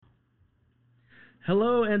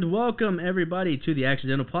Hello and welcome everybody to the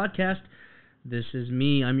Accidental Podcast. This is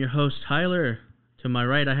me. I'm your host, Tyler. To my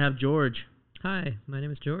right, I have George. Hi, my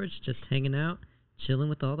name is George. Just hanging out, chilling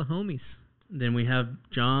with all the homies. Then we have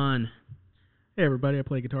John. Hey everybody, I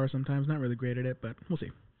play guitar sometimes. Not really great at it, but we'll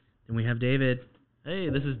see. Then we have David. Hey,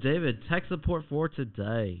 this is David. Tech support for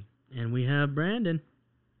today. And we have Brandon.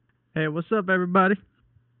 Hey, what's up, everybody?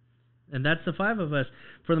 And that's the five of us.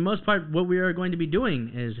 For the most part, what we are going to be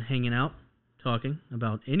doing is hanging out, talking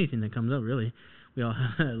about anything that comes up, really. We all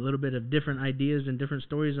have a little bit of different ideas and different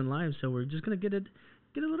stories in life, so we're just going to get a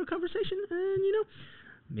little conversation, and,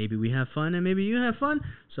 maybe we have fun, and maybe you have fun.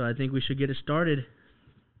 So I think we should get it started.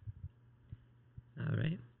 All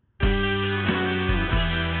right.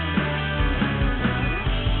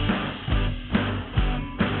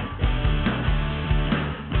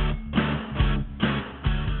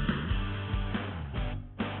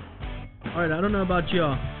 All right, I don't know about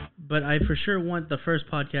y'all, but I for sure want the first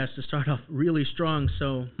podcast to start off really strong.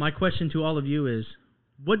 So my question to all of you is,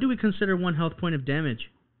 what do we consider one health point of damage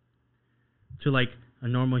to like a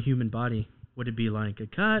normal human body? Would it be like a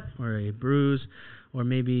cut or a bruise or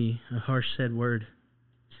maybe a harsh said word?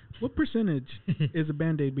 What percentage is a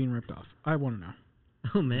Band-Aid being ripped off? I want to know.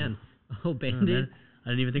 Oh, man. Oh, Band-Aid? I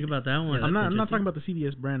didn't even think about that one. Yeah, I'm not talking about the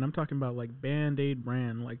CVS brand. I'm talking about like Band-Aid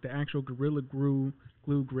brand, like the actual Gorilla Glue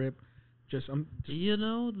grip.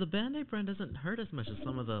 The Band-Aid brand doesn't hurt as much as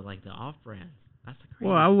some of the off brands. That's the crazy.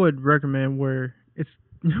 Well, I would recommend where it's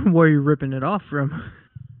where you're ripping it off from.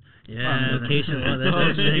 Yeah, location.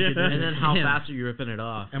 And then how fast are you ripping it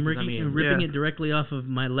off? I'm ripping it directly off of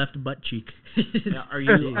my left butt cheek. Are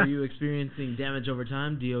you experiencing damage over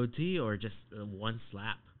time, DOT, or just one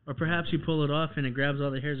slap? Or perhaps you pull it off and it grabs all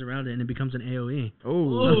the hairs around it and it becomes an AOE.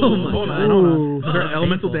 Oh my God. Is there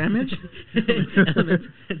elemental damage?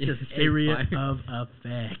 Just area of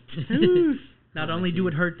effect. Not only do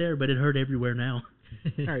it hurt there, but it hurt everywhere now.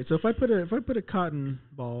 All right, so if I put a cotton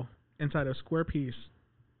ball inside a square piece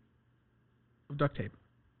of duct tape,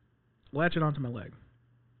 latch it onto my leg,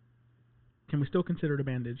 can we still consider it a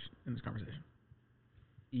bandage in this conversation?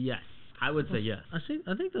 Yes, I would say yes. I think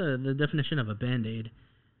the definition of a Band-Aid,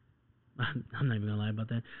 I'm not even going to lie about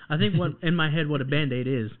that. I think in my head what a Band-Aid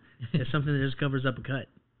is something that just covers up a cut.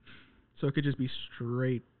 So it could just be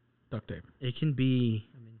straight duct tape. It can be...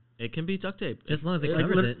 It can be duct tape. As long as it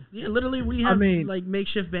covers it. Yeah, literally we have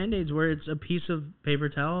makeshift Band-Aids where it's a piece of paper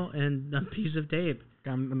towel and a piece of tape.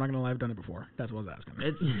 I'm not going to lie, I've done it before. That's what I was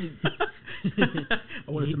asking.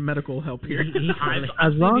 I wanted some medical help here.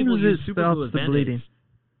 As long as it stops the bleeding.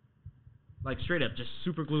 Like straight up, just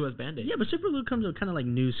super glue as Band-Aid. Yeah, but super glue comes with kind of like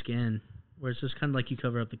new skin, where it's just kind of like you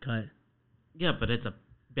cover up the cut. Yeah, but it's a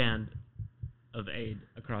band of aid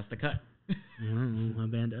across the cut. A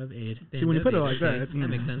band of aid. See, when you put it like that, that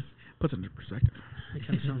makes sense. Puts it into perspective. It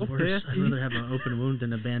kind of sounds worse. I'd rather have an open wound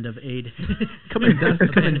than a band of aid. Covered in dust,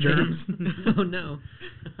 covered in germs. Oh no!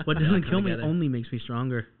 What doesn't kill me only makes me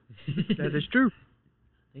stronger. That is true.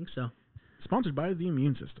 I think so. Sponsored by the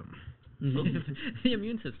immune system. The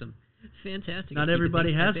immune system. Fantastic. Not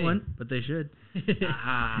everybody has one, but they should.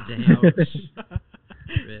 Damn.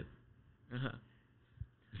 Rip.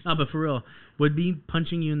 No, but for real, would be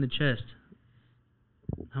punching you in the chest.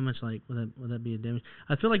 How much would that be a damage?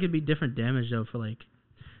 I feel like it'd be different damage though for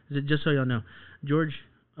just so y'all know,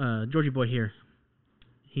 Georgie boy here.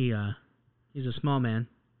 He's a small man.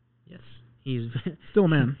 Yes. He's still a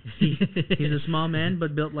man. He's a small man,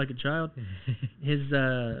 but built like a child. His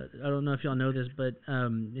I don't know if y'all know this, but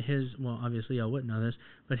obviously y'all wouldn't know this,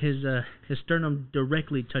 but his sternum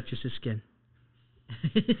directly touches his skin.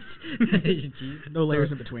 No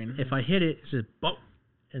layers in between. If I hit it, it's just boom,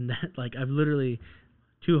 and that I've literally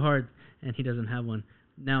too hard, and he doesn't have one.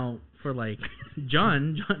 Now for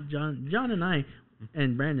John and I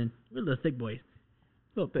and Brandon, we're the thick boys.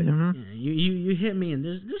 Little thick. Mm-hmm. Yeah, you hit me, and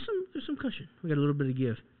there's some cushion. We got a little bit of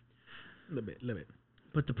give. A little bit.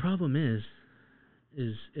 But the problem is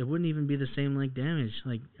it wouldn't even be the same damage.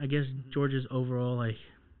 I guess George's overall I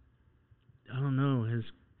don't know, his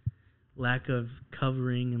lack of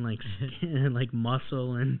covering and skin and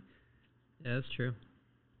muscle and yeah, that's true.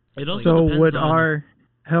 It also so would on our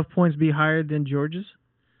health points be higher than George's?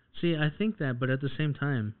 See, I think that, but at the same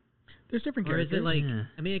time, there's different or characters. Is it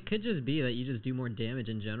I mean, it could just be that you just do more damage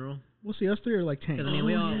in general. We'll see, us three are like tanks. Because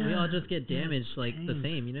we all just get damaged the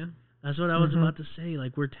same, you know. That's what I was about to say.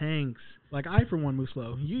 We're tanks. I for one move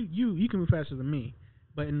slow. You can move faster than me,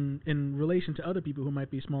 but in relation to other people who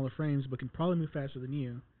might be smaller frames but can probably move faster than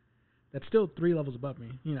you, that's still 3 levels above me,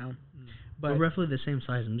 But we're roughly the same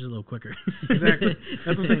size. I'm just a little quicker. Exactly.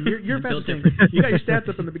 That's what I'm saying. You're faster than me. You got your stats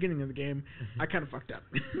up in the beginning of the game. I kind of fucked up.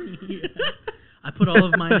 Yeah. I put all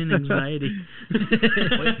of mine in anxiety.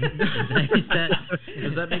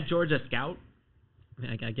 Does that make George a scout?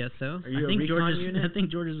 I guess so. Are you a recon unit? I think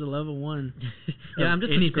George is a level 1. Yeah, I'm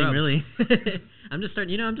just anything a scrub. really. I'm just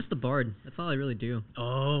starting. I'm just the bard. That's all I really do.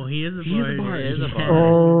 Oh, he is a He is bard. a bard. He is a Yeah. bard.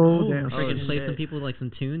 Oh, damn. Freaking play shit. some people like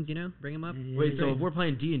some tunes, bring them up. Wait, so if we're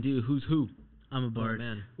playing D&D, who's who? I'm a Oh bard.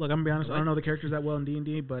 man. Look, I'm gonna be honest. I What? don't know the characters that well in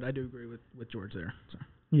D&D, but I do agree with George there. So.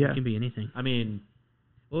 Yeah. It can be anything. I mean,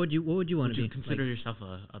 What would you want would to you be? consider yourself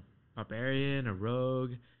a barbarian, a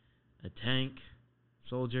rogue, a tank,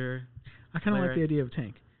 soldier? I kind of like Cleric. the idea of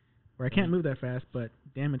tank, where I can't move that fast, but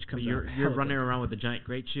damage But comes you're out. you're hella running quick. around with a giant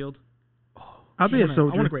great shield. I'll be I a want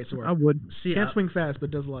soldier. a great sword. I would. See, Can't swing fast, but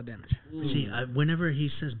does a lot of damage. whenever he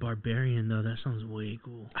says barbarian, though, that sounds way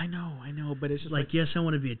cool. I know, but it's just Like, yes, I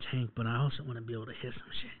want to be a tank, but I also want to be able to hit some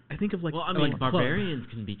shit. I think of like. Well, I mean, like, barbarians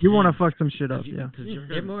can be. You want to tanks, fuck some shit up, 'cause you- yeah. 'cause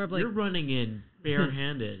They're more of like- you're running in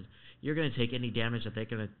barehanded. You're gonna take any damage that they're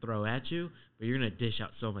gonna throw at you, but you're gonna dish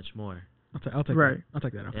out so much more. I'll take Right. that. I'll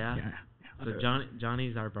take that. Up. Yeah? Yeah. I'll So do it.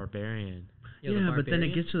 Johnny's our barbarian. You're the Yeah, but then it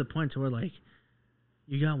barbarian? gets to the point to where, like,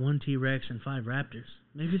 you got 1 T-Rex and 5 raptors.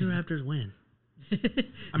 Maybe the raptors win.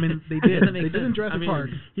 I mean, they That did. makes They did in sense. Jurassic I mean, Park.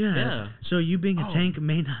 Yeah. Yeah. So you being a Oh. tank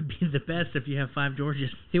may not be the best if you have 5 Georges.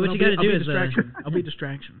 See what I'll you be- got to I'll do be a is distraction. I'll be a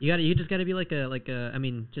distraction. you just got to be like a I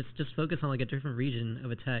mean just focus on like a different region of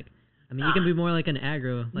attack. I mean you can be more like an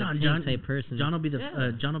aggro like No, tank John- type person. John will be the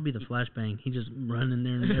Yeah. John will be the flashbang. He just run in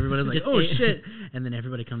there and everybody's like, Just oh a- shit, and then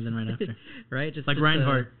everybody comes in right after. right? Just Like just,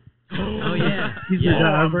 Reinhardt. Oh yeah. He's Yeah. a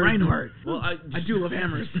diver. Reinhardt. Well, I do love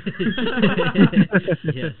hammers.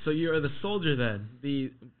 Yeah. So you're the soldier then.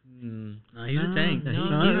 No, he's a tank. No, He- he's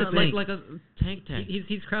he's a a tank. like a tank.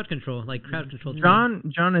 He's crowd control, like crowd control. John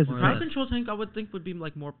is More a or Crowd less. tank. control tank, I would think would be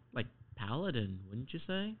like more like paladin, wouldn't you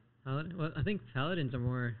say? Well, I think paladins are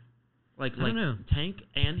more. Like I don't know. tank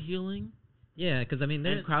and healing Yeah, because I mean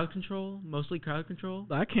they're and crowd control, mostly crowd control.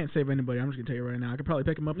 I can't save anybody. I'm just gonna tell you right now. I could probably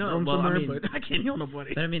pick him up and No, throw him well, I somewhere, mean- but I can't heal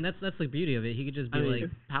nobody. But I mean that's the beauty of it. He could just be I mean,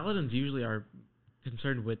 like paladins usually are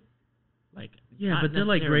concerned with like Yeah, not but they're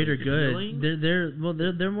like necessarily greater good. healing.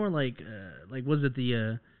 They're more like was it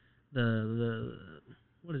the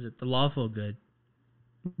what is it, the lawful good,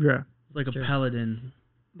 Yeah. like a Sure. paladin.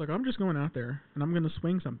 Look, I'm just going out there and I'm gonna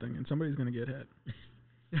swing something and somebody's gonna get hit.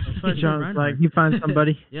 John's like, you find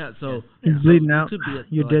somebody. Yeah, so He's so bleeding you out. could be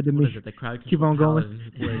You're like, dead to what me. is it, the crowd Keep control on going.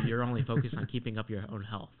 paladin, where you're only focused on keeping up your own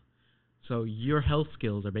health. So your health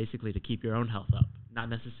skills are basically to keep your own health up, not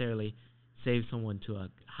necessarily save someone to a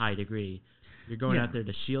high degree. You're going Yeah. out there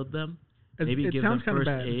to shield them, It- maybe it give them sounds kinda first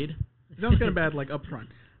bad. aid. It sounds kind of bad, like up front.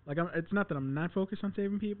 Like it's not that I'm not focused on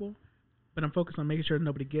saving people, but I'm focused on making sure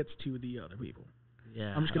nobody gets to the other people.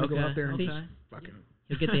 Yeah, I'm just gonna go out there and okay. just fucking.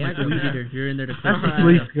 he'll get the Like the aggro. weed man. eater. You're in there to That's clear the the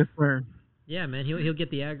least air. concern. Yeah, man, he'll get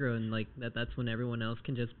the aggro and like that's when everyone else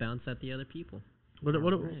can just bounce at the other people. What Right.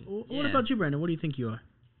 what about you, Brandon? What do you think you are?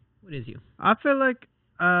 What is you? I feel like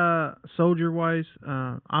soldier wise,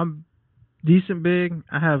 I'm decent big.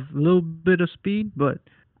 I have a little bit of speed, but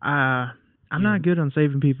I'm not good on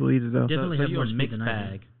saving people either though. Definitely so have you're more a speed mixed than I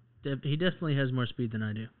bag. do. He definitely has more speed than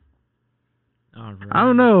I do. All right. I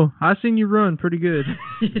don't know. I seen you run pretty good.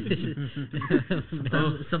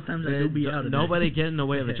 Sometimes I do be out of Nobody get in the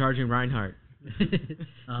way of the charging Reinhardt.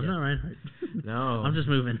 I'm not Reinhardt. No. I'm just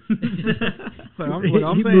moving. So what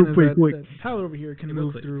I'm He saying moved is pretty that, quick. that Tyler over here can He moved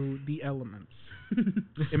move quick. through the elements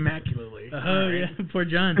immaculately. Oh yeah, poor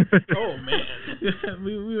John. Oh man.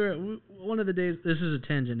 we were one of the days. This is a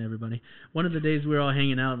tangent, everybody. One of the days we were all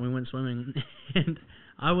hanging out and we went swimming, and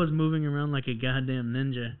I was moving around like a goddamn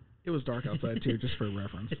ninja. It was dark outside too, just for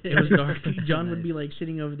reference. It was dark. John would Nice. be like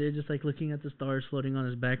sitting over there, just like looking at the stars floating on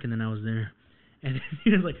his back, and then I was there, and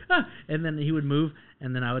he was like, ah, and then he would move,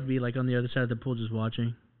 and then I would be like on the other side of the pool just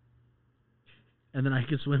watching, and then I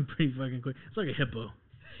could swim pretty fucking quick. It's like a hippo.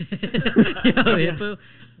 Yo, hippo.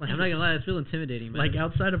 I'm not gonna lie, it's real intimidating, man. Like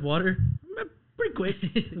outside of water, pretty quick,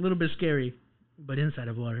 a little bit scary, but inside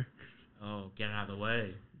of water. Oh, get out of the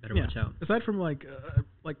way. better Yeah. watch out. Aside from like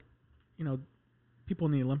you know, people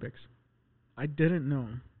in the Olympics, I didn't know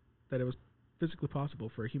that it was physically possible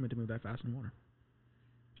for a human to move that fast in water.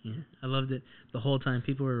 Yeah, I loved it. The whole time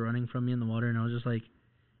people were running from me in the water, and I was just like,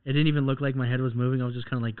 it didn't even look like my head was moving. I was just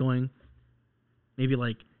kind of like going maybe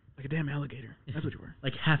like Like a damn alligator. That's what you were.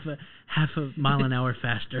 Like half a mile an hour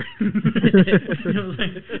faster. it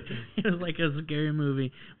was like a scary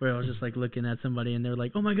movie where I was just like looking at somebody and they were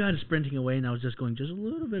like, "Oh my God!" sprinting away, and I was just going just a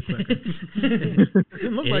little bit quicker.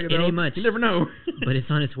 Didn't look like it, It though. ain't much. You never know. But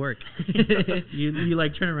it's on its work. you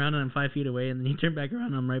like turn around and I'm 5 feet away, and then you turn back around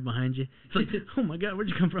and I'm right behind you. It's like, oh my God, where'd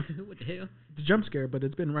you come from? What the hell? It's a jump scare, but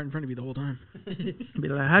it's been right in front of you the whole time. Be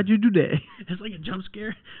like, how'd you do that? It's like a jump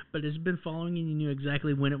scare, but it's been following you and you knew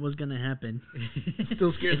exactly when it was gonna happen.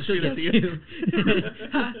 Still scares the Still shit out of gets you.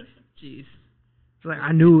 Jeez. It's like,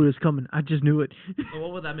 I knew it was coming. I just knew it. So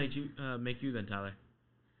what would that make you then, Tyler?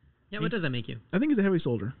 Yeah, what does that make you? I think he's a heavy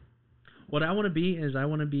soldier. What I want to be is I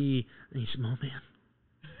want to be a small man.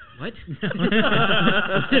 What?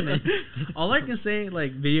 All I can say,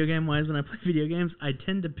 like video game wise, when I play video games, I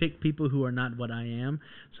tend to pick people who are not what I am.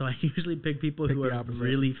 So I usually pick people who the are opposite.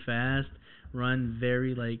 really fast, run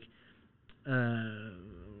very like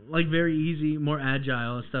very easy, more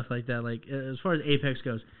agile and stuff like that. Like as far as Apex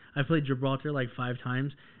goes, I played Gibraltar like 5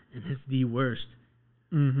 times, and it's the worst.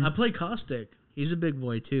 Mm-hmm. I play Caustic. He's a big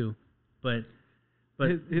boy too, but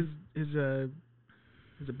his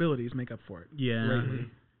abilities make up for it. yeah. Greatly.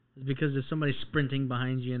 It's because if somebody's sprinting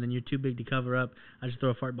behind you and then you're too big to cover up, I just throw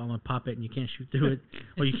a fart bomb and pop it and you can't shoot through it.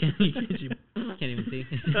 Or you can't shoot. Can't even see.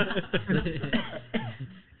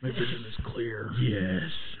 My vision is clear.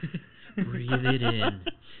 Yes. Breathe it in.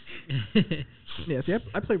 Yeah, see,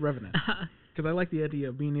 I play Revenant because I like the idea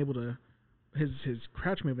of being able to. His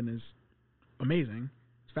crouch movement is amazing.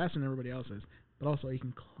 It's faster than everybody else's, but also he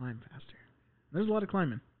can climb faster. There's a lot of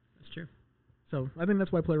climbing, That's true. so I think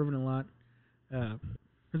that's why I play Revenant a lot.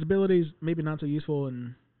 His abilities maybe not so useful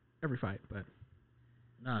in every fight, but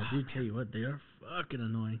Nah, dude, tell you what, they are fucking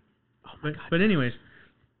annoying. oh my But, god. but anyways,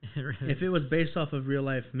 if it was based off of real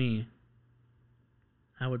life me,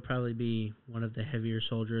 I would probably be one of the heavier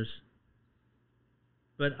soldiers.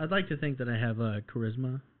 But I'd like to think that I have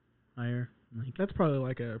charisma higher. That's probably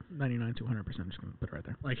like a 99 to 100%. Just gonna put it right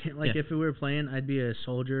there. Like Yeah. if we were playing, I'd be a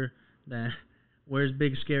soldier that wears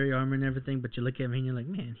big scary armor and everything, but you look at me and you're like,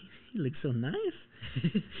 man, he looks so nice.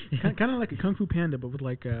 Kind of like a Kung Fu Panda, but with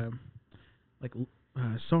like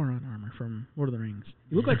Sauron armor from Lord of the Rings.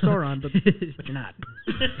 You look like Sauron, but you're not.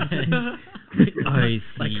 I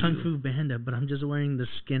Like see Kung you. Fu Panda, but I'm just wearing the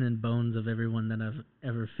skin and bones of everyone that I've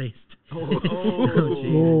ever faced. Oh,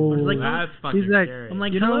 Like, That's fucking he's like- scary. I'm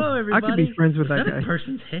like, You know, hello, I everybody. could be friends with Is that that a guy.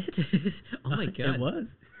 person's head? Oh my god. It was.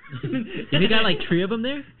 If we got like 3 of them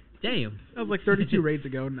there, damn. That was like 32 raids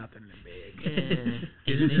ago. Nothing big. Ain't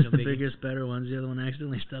These no are just the biggie. biggest, better ones. The other one I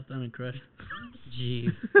accidentally stepped on and crushed. Jeez.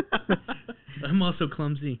 I'm also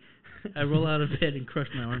clumsy. I roll out of bed and crush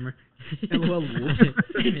my armor. LOL.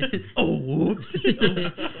 Oh, whoops.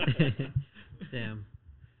 Damn.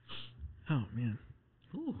 Oh man.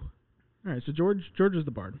 Ooh. All right, so George is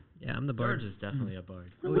the bard. Yeah, I'm the bard. George is definitely a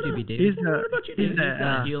bard. What would you be, David? He's What about you, he's David?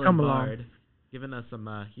 a Healing come along. bard, giving us some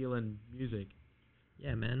healing music.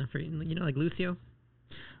 Yeah, man. You know, like Lucio?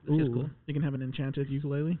 Lucio's Ooh, cool. you can have an enchanted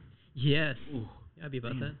ukulele. Yes. Ooh. Yeah, I'd be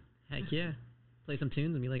about Damn. that. Heck yeah. Play some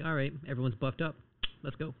tunes and be like, all right, everyone's buffed up.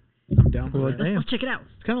 Let's go. I'm down for Well, that. damn. Let's check it out.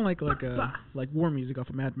 It's kind of like war music off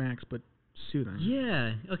of Mad Max, but soothing.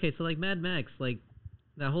 Yeah. Okay, so like Mad Max, like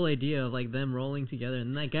that whole idea of like them rolling together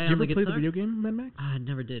and that guy Did you on the ever play guitar. the video game Mad Max? I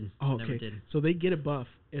never did. Oh, Never okay. did. So they get a buff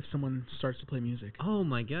if someone starts to play music. Oh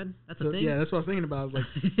my god, that's a So, thing. yeah, that's what I was thinking about. I was like,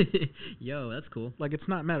 Yo, that's cool. like it's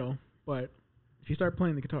not metal, but if you start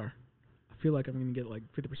playing the guitar, I feel like I'm gonna get like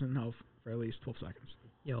 50% health for at least 12 seconds.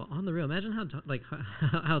 Yo, on the real, imagine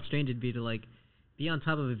how strange it'd be to like be on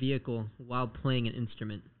top of a vehicle while playing an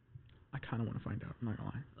instrument. I kind of want to find out. I'm not gonna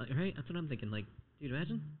lie. Like, right? That's what I'm thinking. Like, dude,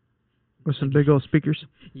 imagine. With some big old speakers.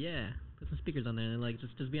 Yeah, put some speakers on there and like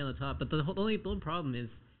just be on the top. But the only problem is,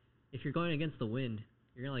 if you're going against the wind,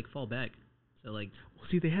 you're gonna like fall back. So like, Well,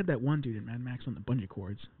 see, they had that one dude in Mad Max on the bungee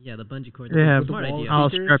cords. yeah, the bungee cord. Yeah, That's a smart with the idea. wall- All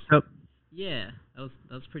Speakers? strapped up. Yeah, that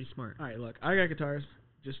was pretty smart. All right, look, I got guitars.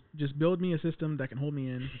 Just build me a system that can hold me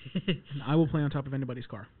in, and I will play on top of anybody's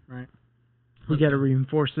car. Right? We gotta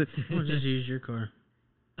reinforce it. We'll just use your car.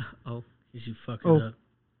 Oh. Because you fuck Oh. it up.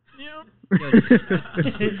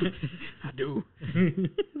 I do.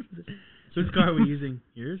 Whose car are we using?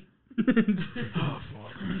 Yours? Oh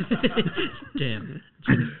fuck. Damn.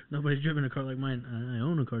 Nobody's driven a car like mine. I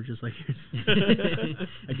own a car just like yours.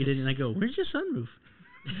 I get in and I go, where's your sunroof?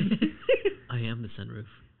 I am the sunroof.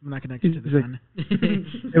 I'm not connected to the He's like- sun.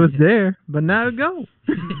 It was there, but now it go.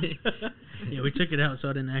 Yeah, we took it out so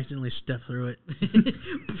I didn't accidentally step through it.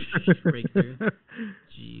 Break through.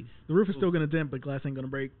 Jeez. The roof is still gonna dent, but glass ain't gonna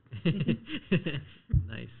break.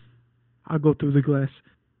 Nice. I'll go through the glass.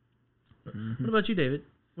 What about you, David?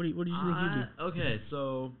 What do you think you'd be? Okay,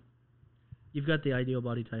 so You've got the ideal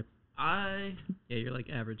body type. I Yeah, you're like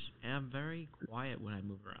average. am very quiet when I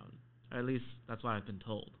move around. Or at least that's what I've been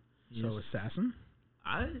told. So assassin.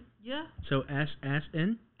 Yeah. So ass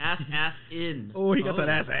in. Ass in. Oh, he got that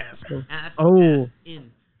ass. Ass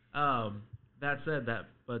in. That said,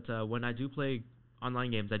 but when I do play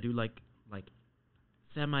online games, I do like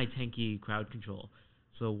semi-tanky crowd control.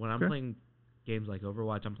 So when I'm playing games like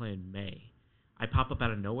Overwatch, I'm playing Mei. I pop up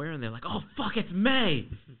out of nowhere and they're like, "Oh fuck, it's Mei!"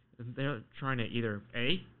 And they're trying to either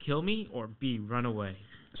A, kill me, or B, run away.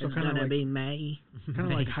 So kind of like May.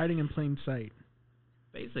 kind of like hiding in plain sight.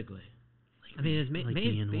 Basically, I mean, it's Like May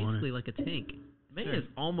me is in water. basically like a tank. Mei is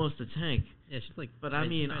almost a tank. Yeah, she's like. But right- I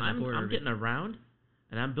mean, right on the border I'm of getting it. around,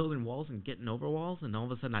 and I'm building walls and getting over walls, and all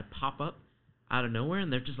of a sudden I pop up out of nowhere,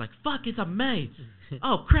 and they're just like, "Fuck, it's a Mei!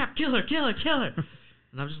 Oh crap, kill her!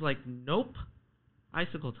 And I'm just like, "Nope,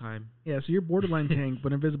 icicle time." Yeah, so you're borderline tank,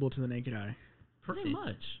 but invisible to the naked eye. Pretty See.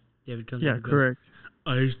 much. David comes Yeah, up and goes, correct.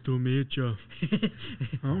 Nice to meet you. Oh.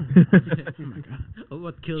 Oh my god. Oh,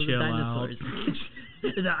 what killed Chill the out. dinosaurs?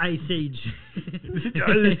 The Ice Age.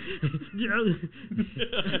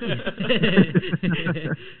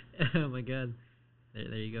 Oh my god. There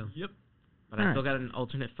you go. Yep. But All I right. still got an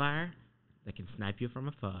alternate fire that can snipe you from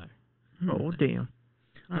afar. Oh damn.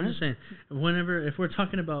 I'm just saying, if we're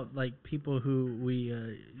talking about like people who we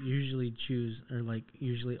usually choose or like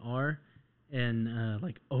usually are, and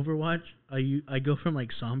like Overwatch, I go from like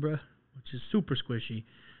Sombra, which is super squishy,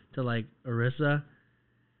 to like Orisa,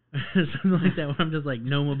 something like that, where I'm just like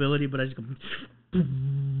no mobility, but I just go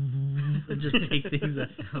and just take things out.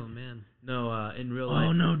 Oh man. No, in real life.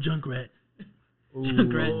 Oh no, Junkrat.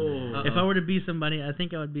 Junkrat. If I were to be somebody, I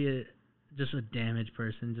think I would be just a damaged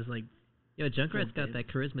person, just like Yo, Junkrat's got that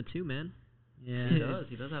charisma too, man. yeah.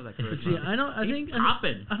 He does have that charisma. See, I don't. I He's think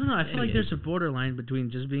popping. I don't know. I feel Yeah, like he there's is. a borderline between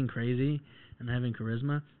just being crazy and having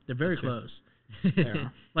charisma. They're very That's true. close. Yeah.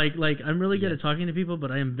 Like I'm really good Yes. at talking to people, but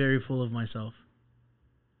I am very full of myself.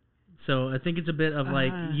 So I think it's a bit of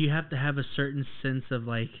like you have to have a certain sense of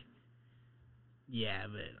like, yeah,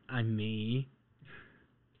 but I'm me.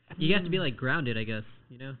 You have to be like grounded, I guess.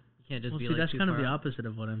 You know, you can't just Well, be see, like that's too kind of far the out. opposite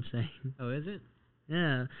of what I'm saying. Oh, is it?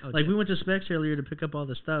 Yeah. Oh, Like we yeah. went to Specs earlier to pick up all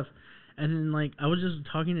the stuff, and then like I was just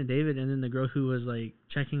talking to David, and then the girl who was like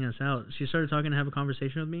checking us out, she started talking to have a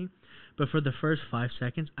conversation with me, but for the first 5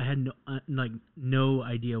 seconds, I had no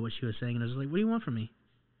idea what she was saying, and I was like, "What do you want from me?"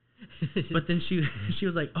 But then she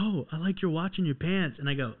was like, "Oh, I like your watch and your pants," and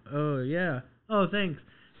I go, "Oh yeah, oh thanks,"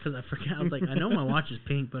 because I forgot. I was like, "I know my watch is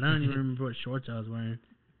pink, but I don't even remember what shorts I was wearing."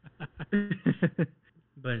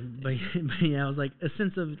 But yeah, I was like a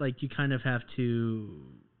sense of like you kind of have to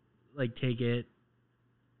like take it.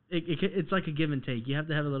 It's like a give and take. You have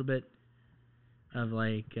to have a little bit of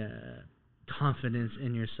like confidence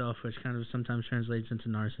in yourself, which kind of sometimes translates into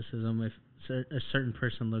narcissism if a certain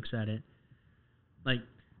person looks at it. Like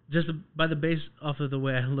just by the base off of the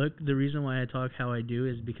way I look, the reason why I talk how I do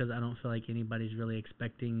is because I don't feel like anybody's really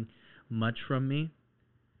expecting much from me.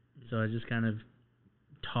 So I just kind of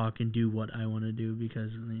talk and do what I want to do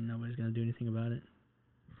because I mean nobody's gonna do anything about it.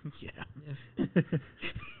 Yeah.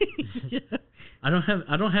 I don't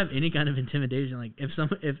have any kind of intimidation. Like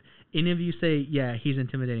if any of you say yeah he's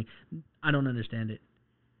intimidating, I don't understand it.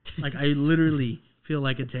 Like I literally feel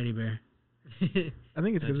like a teddy bear. I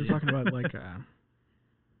think it's because we're talking about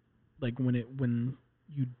like when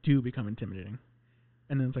you do become intimidating,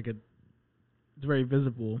 and then it's very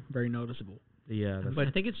visible, very noticeable. Yeah, But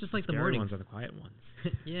I think it's just like the scary morning. ones are the quiet ones.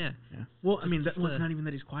 Yeah. Yeah. Well, I mean, Just, it's not even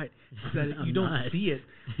that he's quiet. It's that I'm you don't not. see it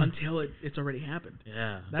until it's already happened.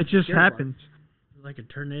 Yeah. That's It just the scary part. happens. It's like a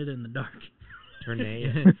tornado in the dark.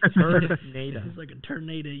 Tornado. Tornado. It's like a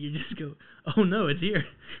tornado. You just go, oh no, it's here.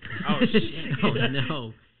 Oh, shit. Oh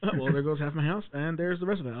no. Oh, well, there goes half my house, and there's the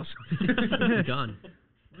rest of the house. Gone.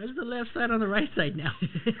 Where's the left side on the right side now?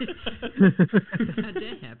 How'd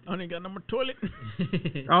that happen? I only got no more toilet.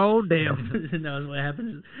 Oh damn. No, what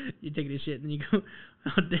happens is you take this shit and you go,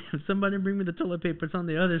 oh damn, somebody bring me the toilet paper. It's on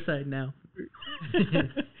the other side now.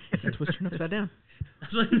 That's what's turned upside down.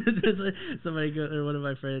 That's what somebody or one of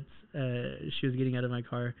my friends, she was getting out of my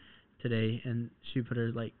car today and she put her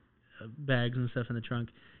like bags and stuff in the trunk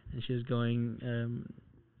and she was going,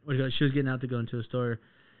 she was getting out to go into a store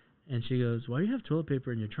and she goes, why do you have toilet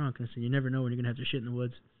paper in your trunk? And I said, you never know when you're going to have to shit in the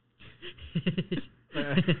woods.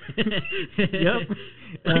 Yep.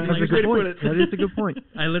 That's a good point. That is a good point.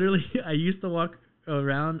 I used to walk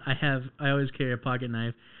around. I always carry a pocket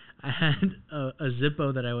knife. I had a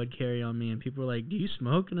Zippo that I would carry on me, and people were like, "Do you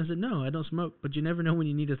smoke?" And I said, "No, I don't smoke." But you never know when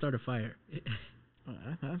you need to start a fire.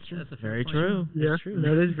 That's true. That's a fair Very point. true. Yeah, That's true.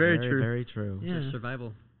 that is very true. Very true. Yeah.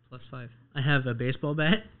 Survival. Plus 5. I have a baseball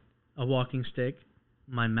bat, a walking stick,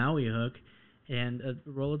 my Maui hook, and a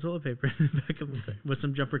roll of toilet paper in the back of with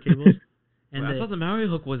some jumper cables. And I thought the Maui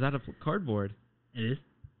hook was out of cardboard. It is.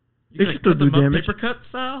 You It like still cut them do up damage. paper cut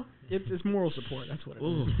style? It's moral support. That's what it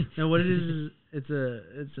Ooh. is. No, what it is it's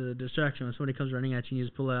a distraction. When somebody comes running at you, you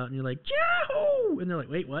just pull it out, and you're like, Yahoo! And they're like,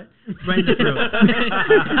 wait, what? It's right in the throat.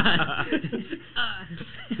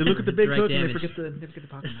 They look at the big Direct hook and damage. they forget the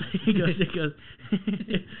pocket knife. it goes.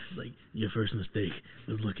 It's like, your first mistake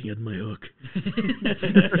was looking at my hook.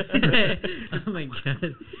 Oh my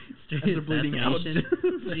god. Straight They're bleeding out.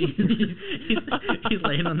 assassination. he's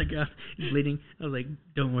laying on the ground. He's bleeding. I was like,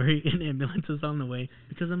 don't worry, an ambulance is on the way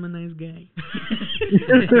because I'm a nice guy.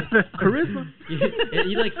 Charisma.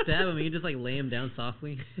 You like stab him and you just like lay him down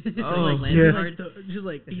softly. Oh, like, land yeah. hard. She's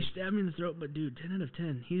like, he stabbed me in the throat, but dude, 10 out of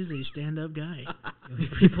 10. He's a stand-up guy.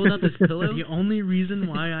 He pulled out this pillow. The only reason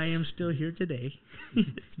why I am still here today is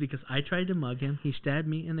because I tried to mug him. He stabbed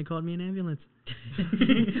me, and they called me an ambulance.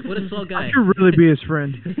 What a swell guy. I could really be his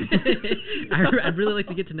friend. I'd really like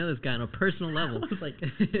to get to know this guy on a personal level. I was like,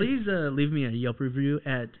 please leave me a Yelp review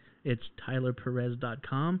at it's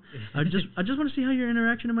tylerperez.com. I just want to see how your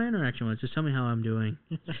interaction and my interaction was. Just tell me how I'm doing.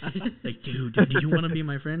 Like, dude, do you want to be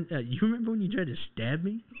my friend? You remember when you tried to stab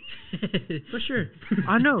me? For sure.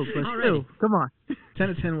 I know, but Alrighty. still, come on. 10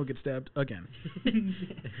 to 10 will get stabbed again.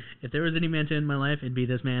 If there was any man to end my life, it'd be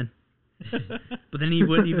this man. But then he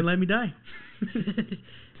wouldn't even let me die.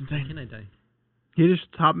 Why can I die? He just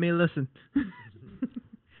taught me a lesson.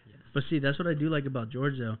 But see, that's what I do like about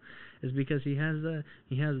George though, is because he's got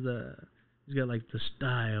like the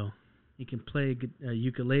style. He can play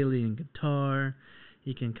ukulele and guitar.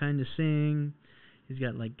 He can kind of sing. He's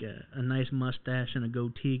got like a nice mustache and a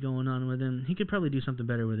goatee going on with him. He could probably do something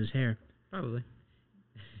better with his hair. Probably.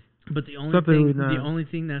 But the only Something thing, with, the only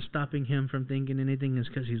thing that's stopping him from thinking anything is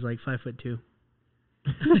because he's like 5'2".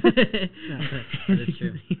 That is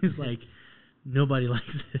true. He's like, nobody likes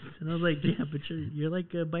this, and I was like, yeah, but you're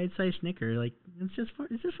like a bite-sized Snicker. Like it's just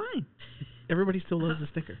fine. Everybody still loves the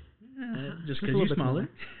sticker. Just a because little you're bit smaller.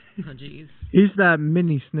 Oh jeez. He's that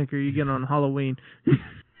mini Snicker you get on Halloween. Oh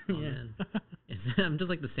Yeah. man. I'm just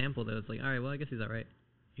like the sample though. It's like, all right, well I guess he's all right.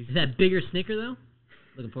 Is that bigger Snicker though?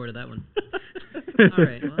 Looking forward to that one. All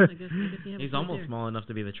right, well I guess you have a He's point almost there. small enough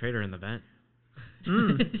to be the traitor in the vent.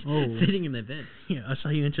 Oh. Sitting in the vent. Yeah, I saw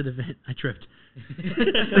you enter the vent. I tripped.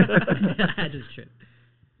 I just tripped.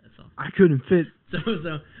 That's all. I couldn't fit.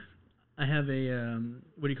 So I have a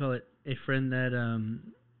what do you call it? A friend that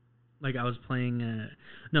like I was playing.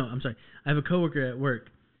 No, I'm sorry. I have a coworker at work.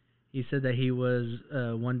 He said that he was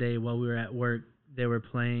one day while we were at work, they were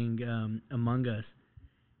playing Among Us,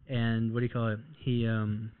 and what do you call it? He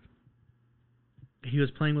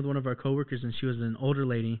was playing with one of our coworkers, and she was an older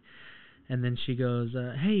lady. And then she goes,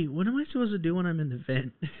 hey, what am I supposed to do when I'm in the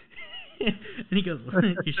vent? And he goes,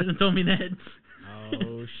 you should have told me that.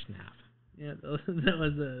 Oh snap! Yeah, that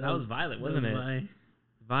was Violet, wasn't it? why.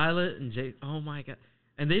 Violet and Jay. Oh my god!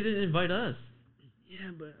 And they didn't invite us.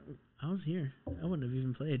 Yeah, but I was here. I wouldn't have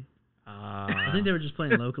even played. I I think they were just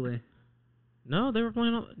playing locally. No, they were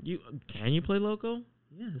playing. Can you play local?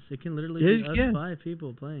 Yes, it can literally Yeah, be you us can. 5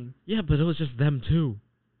 people playing. Yeah, but it was just them two.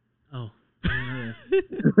 Oh.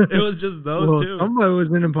 It was just those Well, two. somebody was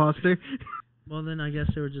an imposter. Well, then I guess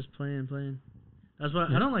they were just playing. That's why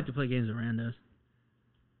I don't like to play games with randos.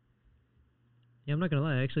 Yeah, I'm not gonna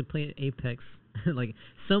lie. I actually play Apex, like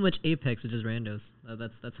so much Apex with just randos.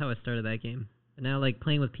 That's how I started that game. And now, like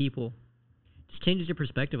playing with people, just changes your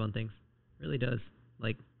perspective on things. It really does.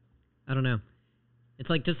 Like, I don't know. It's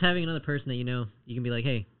like just having another person that you know. You can be like,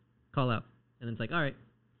 hey, call out, and then it's like, all right,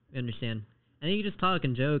 we understand. And then you can just talk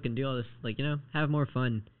and joke and do all this, like have more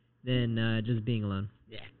fun than just being alone.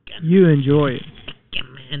 Yeah. You enjoy it.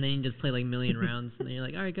 And then you just play like a million rounds, and then you're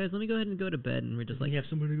like, all right, guys, let me go ahead and go to bed. And we're just like, You have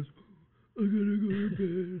somebody who goes, I gotta go to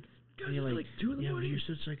bed. And you're like 2 in the morning. But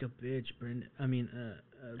you're such like a bitch, Brendan. I mean,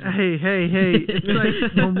 Hey. It's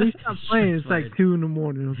like when we stop playing, it's like 2 in the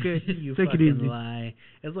morning. Okay, you take it fucking easy. lie.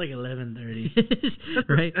 It's like 11:30.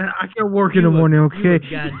 right? I can't work in the morning. You a Okay.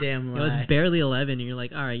 goddamn It lie. was barely 11, and you're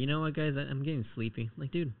like, all right, you know what, guys? I'm getting sleepy. I'm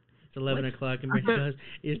like, dude. It's 11 o'clock, and Brendan goes,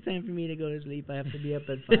 it's time for me to go to sleep. I have to be up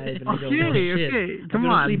at 5. And I go, Okay, well, shit. okay, I come go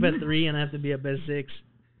on. to sleep at 3, and I have to be up at 6.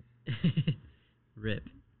 Rip.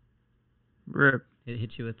 Rip. It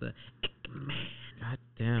hit you with the. God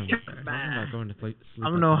damn! Talking about going to sleep. I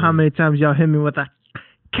don't know how many times y'all hit me with a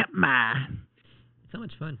my. It's so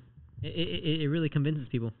much fun. It really convinces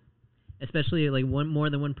people, especially like more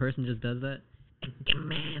than one person just does that.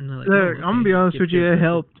 Man, like, Look, oh, I'm gonna be honest Get with you. your- It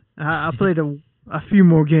helped. I played a few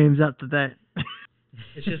more games after that.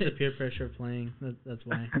 It's just the peer pressure of playing. That's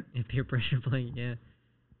why. And peer pressure playing, yeah.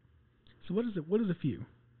 So what is it? What is a few?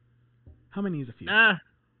 How many is a few? A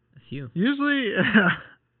few. Usually,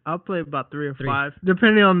 I'll play about 3 or Three. 5,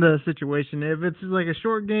 depending on the situation. If it's like a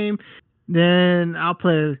short game, then I'll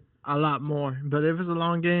play a lot more. But if it's a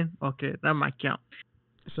long game, okay, that might count.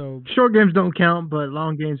 So Short games don't count, but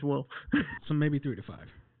long games will. maybe 3 to 5.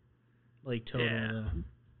 Like total. Yeah.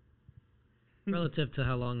 Relative to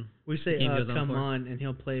how long. We say, Game goes on come for. on, and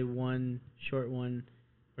he'll play one short one,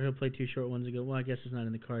 or he'll play 2 short ones and go, well, I guess it's not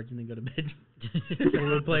in the cards, and then go to bed. So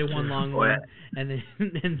we'll play one long one, and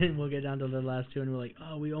then we'll get down to the last 2, and we're like,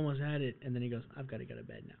 oh, we almost had it. And then he goes, I've got to go to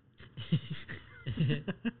bed now.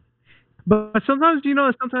 But sometimes,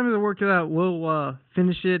 sometimes it works out. We'll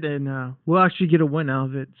finish it, and we'll actually get a win out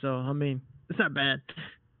of it. So, I mean, it's not bad.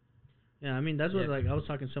 Yeah, I mean, that's what, Yeah. like, I was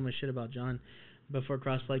talking so much shit about John before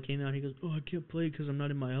Crossplay came out. He goes, oh, I can't play because I'm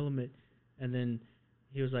not in my element. And then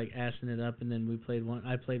he was, like, assing it up, and then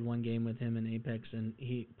I played one game with him in Apex, and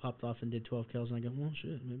he popped off and did 12 kills, and I go, well,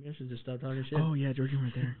 shit, maybe I should just stop talking shit. Oh yeah, Georgian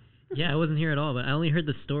right there. Yeah, I wasn't here at all, but I only heard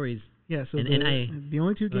the stories. Yeah. So And- the, and the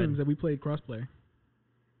only 2 Go ahead. games that we played crossplay,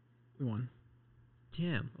 we won.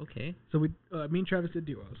 Damn, okay. So me and Travis did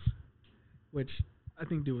duos, which I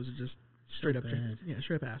think duos are just straight up, bad.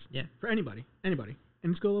 straight up ass. Yeah. For anybody, any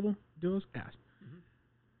skill level, duos ass.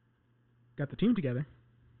 Got the team together,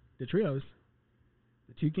 the trios.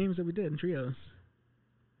 The 2 games that we did in trios,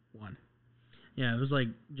 won. Yeah, it was like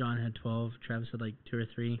John had 12, Travis had, like, 2 or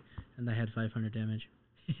 3, and I had 500 damage.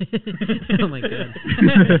 Oh my god.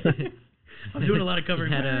 I'm doing a lot of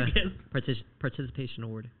covering. You had a I guess. participation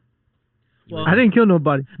award. Well, I didn't kill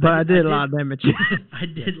nobody, but I I did did- a lot of damage. I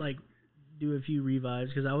did, like, do a few revives,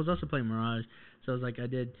 because I was also playing Mirage, so I was like, I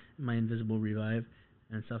did my invisible revive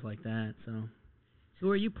and stuff like that, so. Who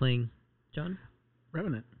are you playing, John?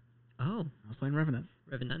 Revenant. Oh, I was playing Revenant.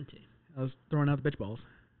 Revenante. I was throwing out the bitch balls.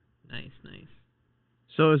 Nice, nice.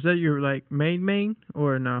 So, is that your, like, main,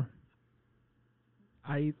 or no?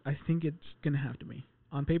 I think it's gonna have to be.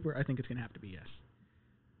 On paper, I think it's gonna have to be yes.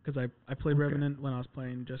 Because I played Okay. Revenant when I was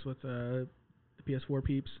playing just with the PS4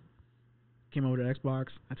 peeps. Came over to Xbox.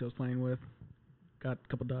 That's who I was playing with. Got a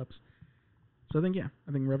couple dubs. So I think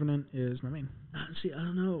Revenant is my main. See, I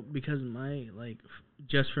don't know, because my, like,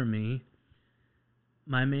 just for me,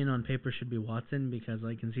 my main on paper should be Watson, because,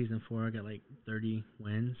 like, in Season 4, I got, like, 30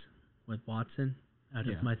 wins with Watson out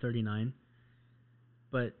of Yeah. my 39.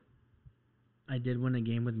 But I did win a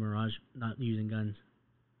game with Mirage not using guns.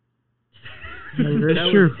 That is That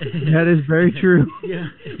true. was- That is very true. Yeah.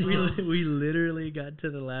 we literally got to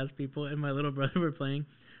the last people, and my little brother were playing.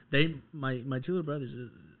 My 2 little brothers,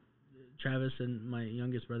 Travis and my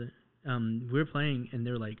youngest brother, we were playing, and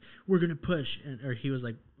they were like, we're gonna push, or he was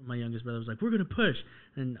like, my youngest brother was like, we're gonna push,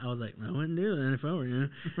 and I was like, I wouldn't do that if I were you.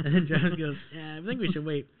 And then Travis goes, yeah, I think we should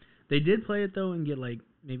wait. They did play it though and get like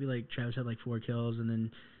maybe like Travis had like 4 kills, and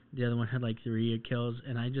then the other one had like 3 kills,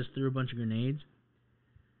 and I just threw a bunch of grenades.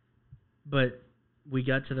 But we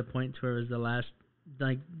got to the point where it was the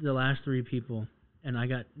last 3 people, and I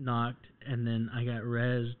got knocked, and then I got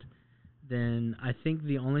rezzed. Then I think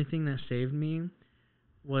the only thing that saved me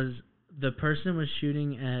was the person was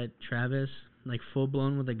shooting at Travis like full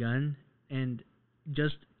blown with a gun, and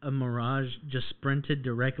just a Mirage just sprinted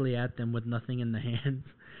directly at them with nothing in the hands.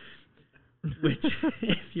 Which,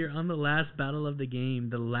 if you're on the last battle of the game,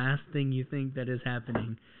 the last thing you think that is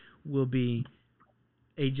happening will be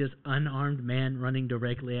a just unarmed man running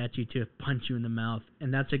directly at you to punch you in the mouth.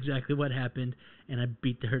 And that's exactly what happened, and I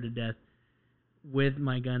beat her to death with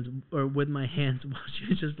my guns, or with my hands, while she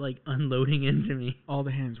was just like unloading into me. All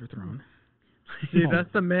the hands were thrown. See, that's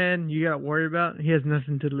the man you got to worry about. He has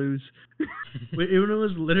nothing to lose. It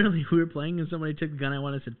was literally, we were playing and somebody took the gun I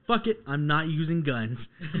wanted. I said, fuck it, I'm not using guns.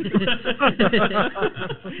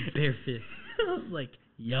 Bare fist. I was like,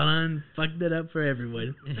 yawn, fucked it up for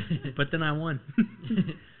everyone. But then I won.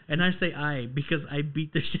 And I say I, because I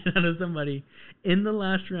beat the shit out of somebody in the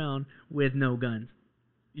last round with no guns.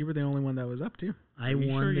 You were the only one that was up too. I Are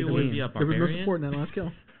you won sure the you game. wouldn't be a There was no barbarian? support in that last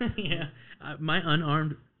kill. Yeah, my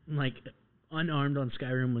unarmed on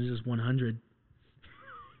Skyrim was just 100.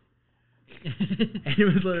 And it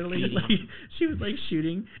was literally like, she was like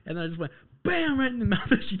shooting, and I just went bam right in the mouth,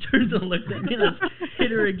 and she turns and looks at me, and I hit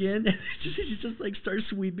her again, and she just like starts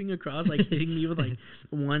sweeping across, like hitting me with like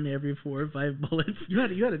 1 every 4 or 5 bullets. You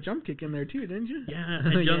had a jump kick in there too, didn't you? Yeah,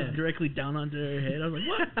 I jumped Yeah. directly down onto her head. I was like,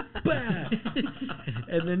 what? Bah!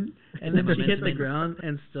 And then she hit the ground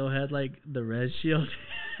and still had like the res shield.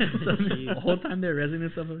 So the whole time they're resing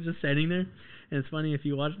and stuff, I was just standing there. And it's funny, if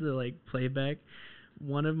you watch the like playback,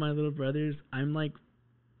 one of my little brothers, I'm like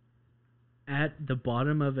at the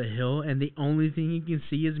bottom of a hill, and the only thing you can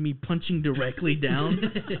see is me punching directly down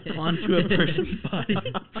onto a person's body.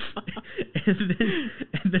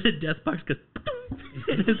 and then a death box goes,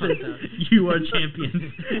 and it says, "You are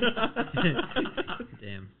champion."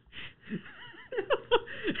 Damn.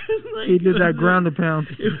 Like, He did that ground and pound.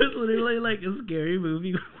 It was literally like a scary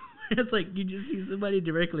movie. It's like you just see somebody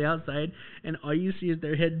directly outside, and all you see is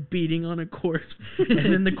their head beating on a corpse,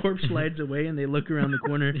 and then the corpse slides away, and they look around the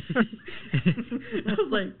corner. I was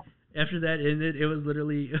like, after that ended, it was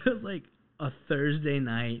like a Thursday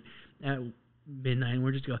night at midnight, and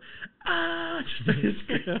we're just going, and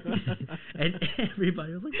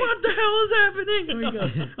everybody was like, "What the hell is happening?" And we go,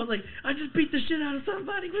 I was like, "I just beat the shit out of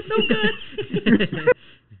somebody with no gun."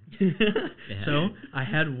 So I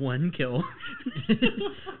had one kill.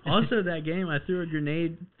 Also, that game I threw a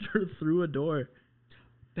grenade through a door.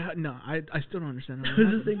 I still don't understand how I that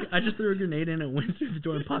was just happened. thinking, I just threw a grenade and it went through the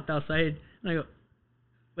door and popped outside. And I go,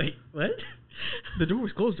 "Wait, what?" The door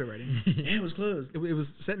was closed already. Yeah, it was closed. It was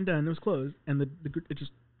set and done. It was closed, and it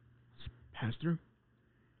just passed through.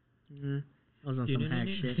 I was on some hack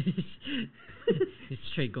shit. It's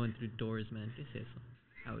straight going through doors, man. This is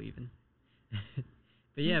how even.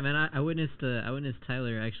 But yeah, man, I witnessed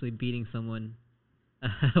Tyler actually beating someone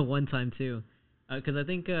one time too, because I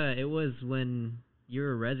think it was when you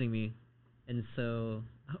were rezzing me, and so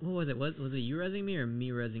what was it? Was it you rezzing me or me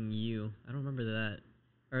rezzing you? I don't remember that.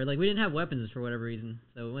 Or like we didn't have weapons for whatever reason,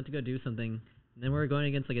 so we went to go do something, and then we were going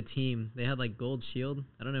against like a team. They had like gold shield.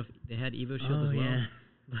 I don't know if they had Evo shield as well. Yeah.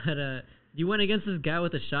 But you went against this guy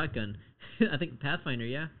with a shotgun. I think Pathfinder,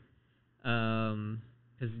 yeah.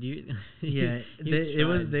 Cause you, Yeah,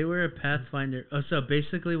 they were a Pathfinder. Oh, so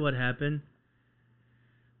basically what happened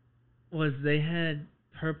was they had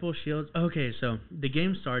purple shields. Okay, so the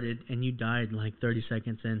game started and you died like 30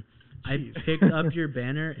 seconds in. Jeez. I picked up your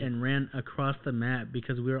banner and ran across the map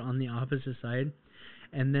because we were on the opposite side,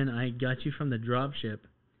 and then I got you from the dropship,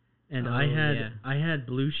 and I had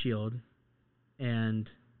blue shield and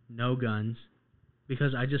no guns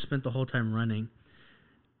because I just spent the whole time running.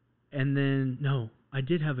 And then no, I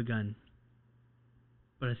did have a gun,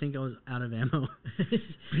 but I think I was out of ammo.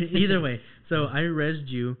 Either way, so I rezzed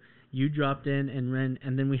you. You dropped in and ran,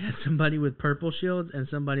 and then we had somebody with purple shields and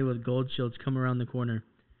somebody with gold shields come around the corner.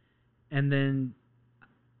 And then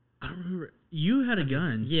I don't remember. You had a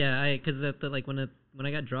gun. Yeah, because like when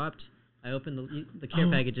I got dropped, I opened the care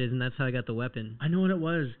packages, and that's how I got the weapon. I know what it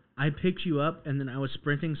was. I picked you up, and then I was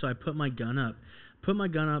sprinting, so I put my gun up.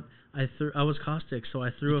 I was caustic, so I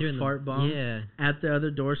threw a fart bomb at the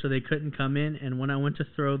other door so they couldn't come in. And when I went to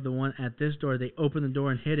throw the one at this door, they opened the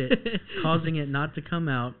door and hit it, causing it not to come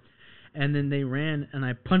out. And then they ran, and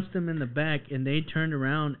I punched them in the back, and they turned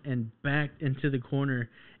around and backed into the corner.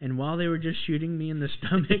 And while they were just shooting me in the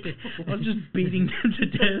stomach, I was just beating them to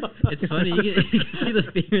death. It's funny, you can see the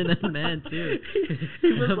fear in that man, too.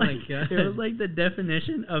 My God. It was like the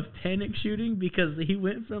definition of panic shooting, because he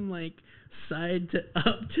went from, like, side to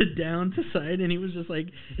up to down to side, and he was just like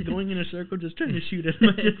going in a circle just trying to shoot as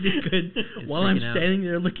much as he could while I'm standing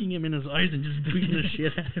there looking him in his eyes and just beating the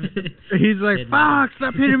shit out of him. He's like, "Fuck,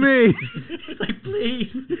 stop hitting me." He's like,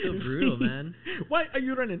 "Please." So brutal, man. Why are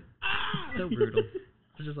you running? So brutal.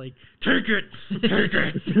 I was just like, "Take it, take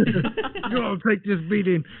it." Go take this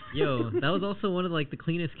beating. Yo, that was also one of like the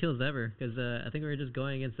cleanest kills ever, because I think we were just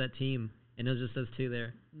going against that team, and it was just us two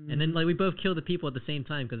there. And then like we both killed the people at the same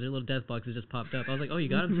time because their little death boxes just popped up. I was like, "Oh, you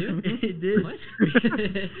got them too?" It did. What?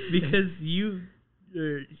 Because you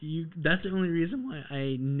that's the only reason why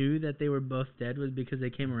I knew that they were both dead, was because they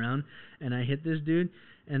came around and I hit this dude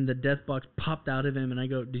and the death box popped out of him, and I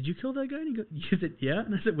go, "Did you kill that guy?" And he said, "Yeah."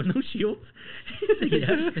 And I said, "With no shields?" He said,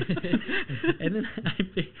 "Yeah." And then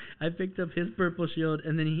I picked up his purple shield,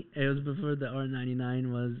 and then it was before the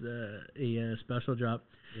R99 was a special drop.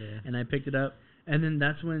 Yeah. And I picked it up, and then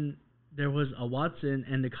that's when there was a Watson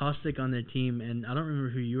and a Caustic on their team, and I don't remember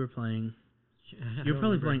who you were playing. You were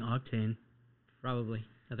probably playing Octane. Probably.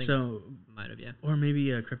 I think so. Might have, yeah. Or maybe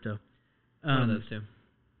Crypto. One of those two.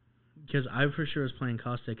 Because I for sure was playing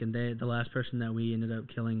Caustic, and the last person that we ended up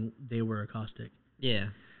killing, they were a Caustic. Yeah.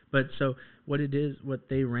 But so what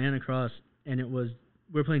they ran across, and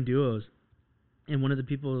we're playing duos, and one of the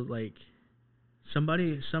people, like,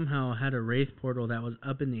 somebody somehow had a Wraith portal that was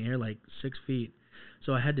up in the air like 6 feet,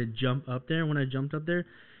 so I had to jump up there. When I jumped up there,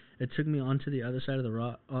 it took me onto the other side of the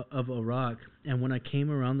rock, a rock, and when I came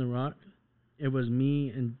around the rock, it was me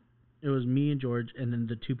and George, and then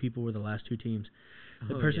the two people were the last two teams.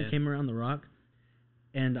 The person came around the rock,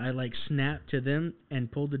 and I like snapped to them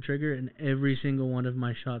and pulled the trigger, and every single one of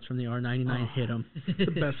my shots from the R99 hit them. The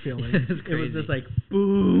best feeling. It was just like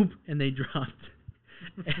boom, and they dropped.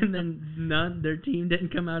 And then their team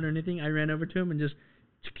didn't come out or anything. I ran over to them and just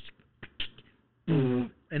and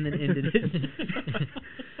then ended it.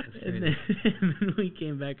 and then we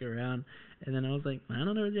came back around, and then I was like, I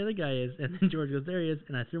don't know where the other guy is. And then George goes, there he is.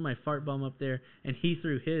 And I threw my fart bomb up there, and he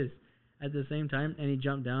threw his at the same time, and he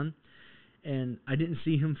jumped down. And I didn't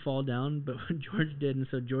see him fall down, but George did. And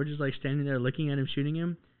so George is like standing there looking at him, shooting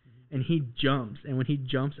him, and he jumps. And when he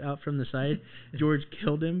jumps out from the side, George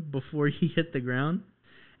killed him before he hit the ground.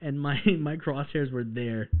 And my crosshairs were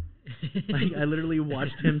there. Like, I literally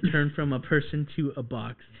watched him turn from a person to a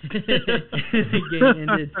box. And the game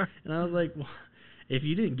ended. And I was like, well, if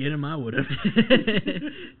you didn't get him, I would have.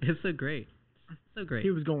 It's so great. So great. He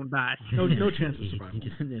was going to die. No chance of survival. He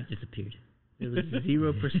just disappeared. There was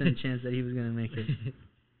 0% chance that he was going to make it.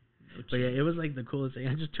 But yeah, it was like the coolest thing.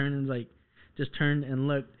 I just turned and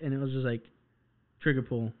looked, and it was just like, trigger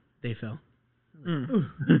pull, they fell.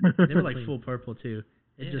 They were like full purple too.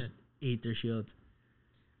 It just ate their shields.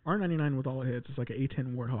 R99 with all it hits is like an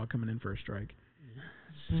A10 Warthog coming in for a strike.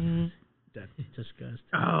 Dead. Disgust.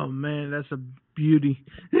 Oh man, that's a beauty.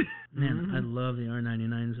 Man, I love the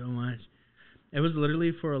R99 so much. It was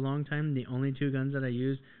literally for a long time the only two guns that I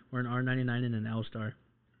used were an R99 and an L-Star.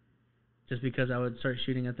 Just because I would start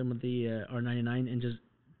shooting at them with the R99 and just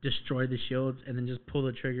destroy the shields and then just pull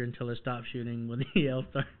the trigger until it stopped shooting with the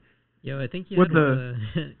L-Star. Yo, I think you had one of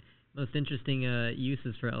the most interesting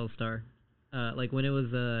uses for L-Star. Like when it was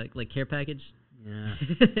like care package. Yeah.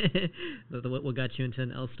 What got you into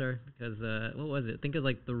an L-Star? Because what was it? I think it was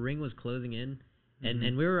like the ring was closing in,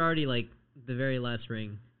 and we were already like the very last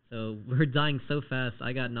ring, so we were dying so fast.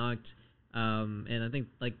 I got knocked, and I think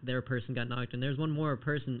like their person got knocked, and there's one more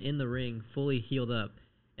person in the ring fully healed up,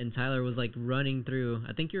 and Tyler was like running through.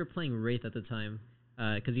 I think you were playing Wraith at the time,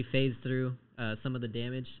 because you phased through some of the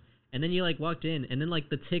damage, and then you like walked in, and then like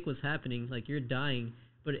the tick was happening, like you're dying.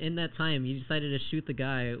 But in that time, you decided to shoot the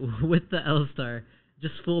guy with the L-Star,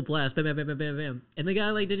 just full blast, bam, bam, bam, bam, bam, bam. And the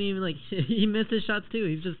guy like didn't even like he missed his shots too.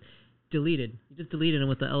 He just deleted. You just deleted him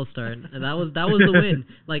with the L-Star, and that was the win.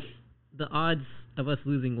 Like the odds of us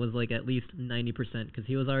losing was like at least 90% because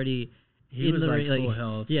he was already in the ring, full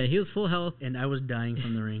health. Yeah, he was full health, and I was dying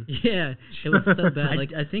from the ring. Yeah, it was so bad.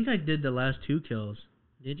 Like I think I did the last 2 kills.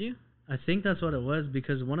 Did you? I think that's what it was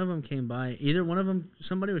because one of them came by. Either one of them,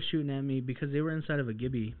 somebody was shooting at me because they were inside of a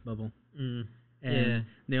Gibby bubble. And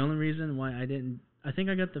the only reason why I didn't, I think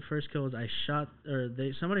I got the first kill was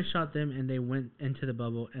somebody shot them and they went into the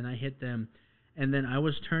bubble and I hit them, and then I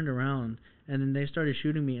was turned around and then they started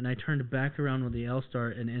shooting me and I turned back around with the L-Star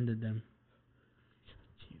and ended them.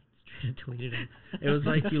 Tweeted him. It was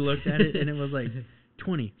like you looked at it and it was like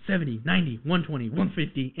 20, 70, 90, 120,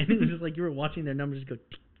 150, and it was just like you were watching their numbers go.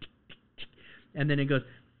 And then it goes,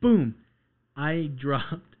 boom, I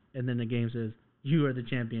dropped, and then the game says, you are the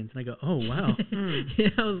champions. And I go, oh, wow. Yeah,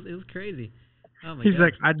 it was crazy. Oh my He's God.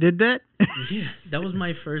 like, I did that? Yeah, that was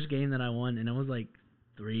my first game that I won, and it was like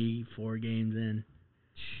 3-4 games in.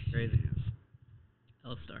 Crazy.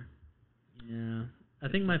 L-Star. Yeah. I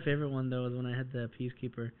think my favorite one, though, was when I had the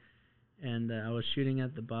Peacekeeper, and I was shooting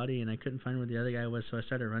at the body, and I couldn't find where the other guy was, so I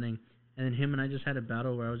started running. And then him and I just had a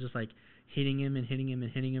battle where I was just like, hitting him and hitting him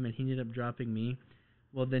and hitting him, and he ended up dropping me.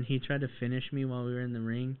 Well, then he tried to finish me while we were in the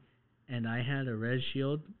ring, and I had a res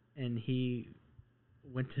shield, and he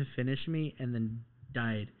went to finish me and then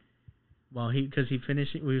died. Because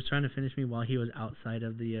we was trying to finish me while he was outside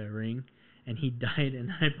of the ring, and he died, and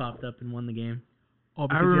I popped up and won the game.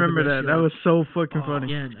 I remember that. That was so fucking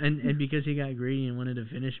funny. Yeah, and because he got greedy and wanted to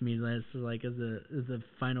finish me, that's like as a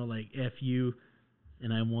final like F you,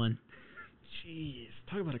 and I won. Jeez,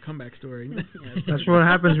 talk about a comeback story. That's what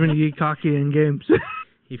happens when you get cocky in games.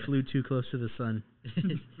 He flew too close to the sun.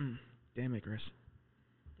 Damn it, Chris.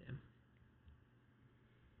 Damn.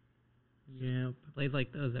 Yeah. Plays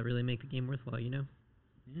like those that really make the game worthwhile, you know?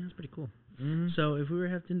 Yeah, it's pretty cool. Mm-hmm. So if we were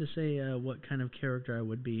having to say what kind of character I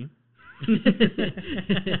would be.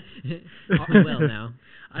 Well, now.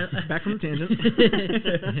 Back from the tangent.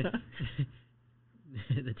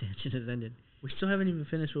 The tangent has ended. We still haven't even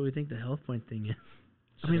finished what we think the health point thing is.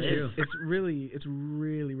 I mean, it's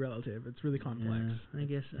really relative. It's really complex. Yeah, I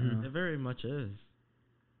guess so. It very much is.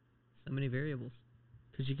 So many variables.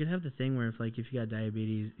 Because you could have the thing where if you got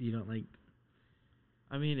diabetes, you don't like.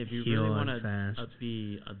 I mean, if you heal really want fast. to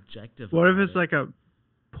be objective. What if about it's it, like a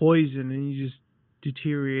poison and you just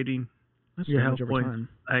deteriorating That's your damage health over points time.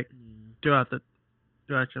 like throughout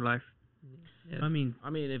your life? Yeah. I mean,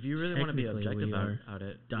 if you really want to be technically objective we are about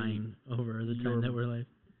it, dying over the your- time that we're alive.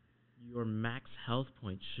 your max health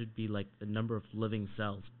point should be like the number of living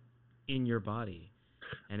cells in your body.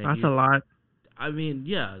 And if That's you, a lot. I mean,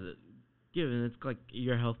 yeah, given it's like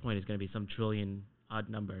your health point is going to be some trillion odd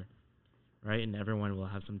number, right? And everyone will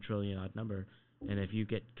have some trillion odd number. And if you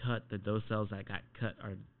get cut, that those cells that got cut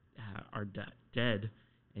are dead,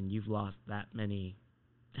 and you've lost that many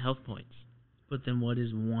health points. But then what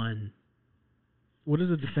is one? What is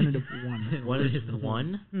a definitive one? What is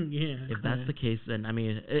one? Yeah. If that's the case, then I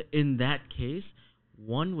mean, in that case,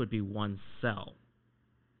 one would be one cell,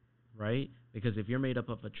 right? Because if you're made up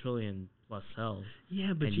of a trillion plus cells,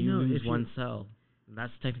 Yeah, but and you you know, lose if one cell,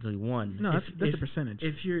 that's technically one. No, that's if- a percentage.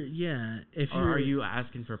 if you're Or are you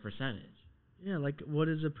asking for a percentage? yeah, like what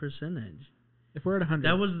is a percentage? If we're at 100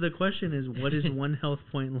 That was the question: is what is one health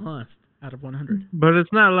point lost? out of 100, But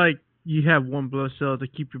it's not like you have one blood cell to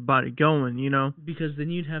keep your body going, you know? Because then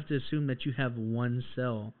you'd have to assume that you have one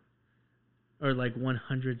cell, or like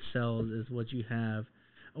 100 cells is what you have,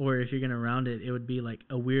 or if you're gonna round it, it would be like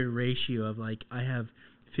a weird ratio of like I have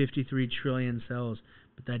 53 trillion cells,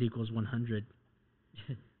 but that equals 100.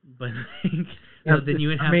 But like, Yeah, so then you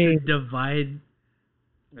would I have mean- to divide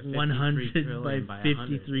Or 53 100 trillion by 100,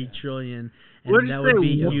 53 yeah. trillion, What and did that you would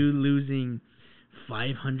say, be one- you losing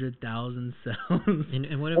 500,000 cells.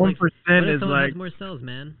 And what if 1% like what if is someone like has more cells,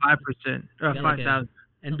 man? 5%, got like a- 5,000.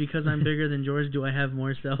 And because I'm bigger than George, do I have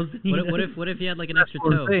more cells than he What if you had like an That's extra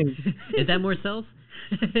what I'm toe? saying. Is that more cells?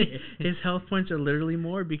 His health points are literally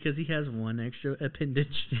more because he has one extra appendage.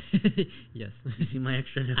 Yes. You see my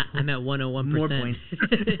extra nipple? I'm at 101%. More points.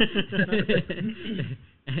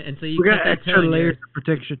 And so you We cut got that extra toe and layers you're of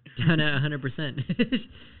protection. down at 100%.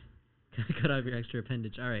 Cut off your extra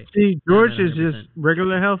appendage. All right. See, George I'm is at just 100%.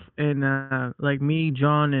 regular health, and like me,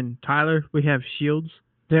 John, and Tyler, we have shields.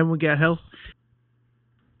 Then we got health.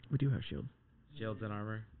 we do have shields. Shields and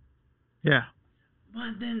armor. Yeah.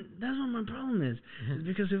 But then that's what my problem is. Is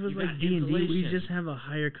because if it was You like got D&D, we insulation. just have a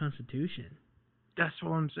higher constitution. That's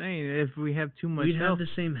what I'm saying. If we have too much We'd health, have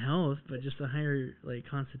the same health, but just a higher like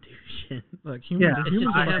constitution. Like humans, Yeah. It's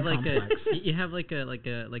humans just are you have fucking like complex. you have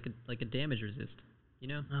like a damage resist. You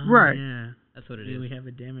know? Oh, Right. Yeah. That's what it Yeah, is. we have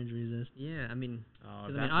a damage resist. Yeah, I mean, Oh, 'cause, I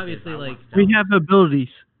mean, that's the obviously, case. I like, want we stealth. have abilities.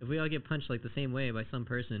 if we all get punched like the same way by some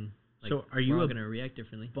person, like, So are we're you all a gonna react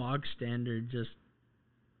differently. bog standard just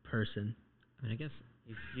person? I mean, I guess.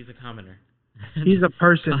 He's a commoner. He's a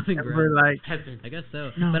person. Common And ground. we're like, Peasant. I guess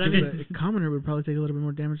so. No, but I because mean, a commoner would probably take a little bit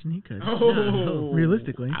more damage than he could. No.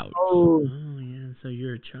 Realistically. Ouch. oh. Oh yeah, so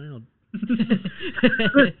you're a child. I'm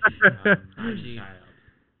Gee. a child.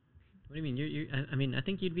 What do you mean? You're I mean, I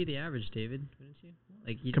think you'd be the average, David, wouldn't you?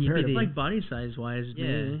 Like you'd be Comparatively. the, Like body size wise, Yeah.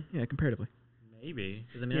 maybe. Yeah, comparatively. Maybe.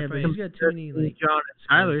 'cause I mean, Yeah, I but probably, he's got too many like. John and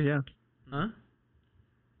Tyler, yeah. Huh?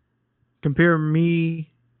 Compare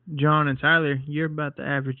me, John, and Tyler. You're about the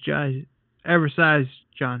average size,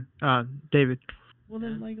 John. David. Well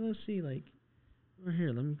then, like, let's see, like, over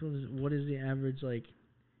here. Let me pull this. What is the average like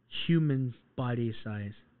human body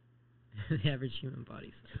size? the average human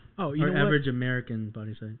body size. Oh, you Or know what? average American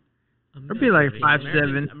body size? It'd be like Maybe.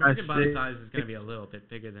 5'7", American body 5'6". size is going to be a little bit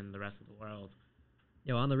bigger than the rest of the world.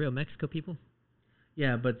 Yo, on the real Mexico people.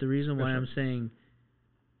 Yeah, but the reason why Sure. I'm saying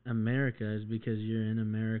America is because you're in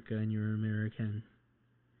America and you're American.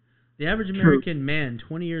 The average True. American man,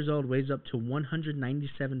 20 years old, weighs up to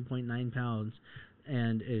 197.9 pounds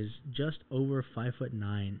and is just over 5'9".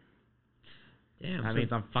 Damn. That so-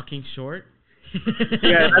 means I'm fucking short.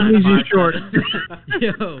 Yeah, that means you're short.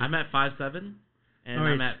 Yo. I'm at 5'7", and All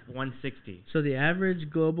right. I'm at 160. So the average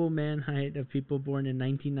global man height of people born in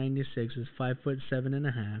 1996 is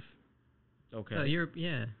 5'7.5". Okay. Oh, you're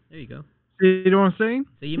yeah. There you go. See what I'm saying?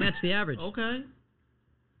 So you match the average. Okay.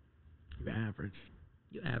 The average.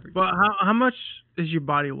 You average. But how much is your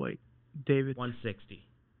body weight, David? 160.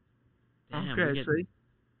 Damn, we Okay, get, see?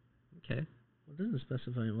 Okay. Well, it doesn't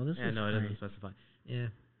specify. Well, this yeah, is no, it high. doesn't specify. Yeah.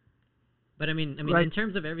 But I mean, Like- in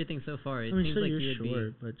terms of everything so far, it I mean, seems so like you're you'd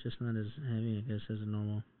short, but just not as heavy, I guess, as a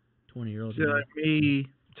normal 20-year-old. So like me,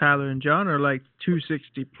 Tyler, and John are like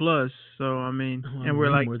 260 plus. So I mean, Oh, and I'm we're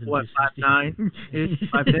way like more than what 260. 5'9",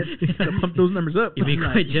 5'10". Gotta pump those numbers up. you'd be I'm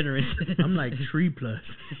quite like- generous. I'm like 3 plus.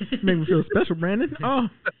 Make me feel special, Brandon. Oh.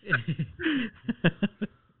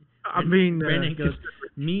 I mean, Brandon goes,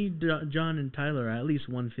 me, John, and Tyler are at least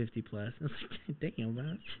 150 plus. I was like, damn,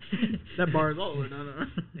 man. That bar is all the way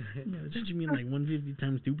down Yeah, don't you mean like 150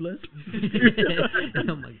 times 2 plus?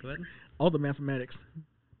 Oh my god. All the mathematics.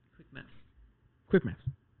 Quick math. Quick math.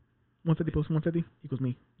 150 plus 150 equals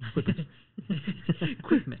me. Quick math.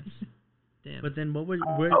 Quick math. Damn. But then where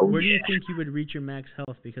do you think you would reach your max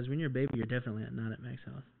health? Because when you're a baby, you're definitely not at max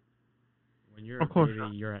health. When you're Of a course baby,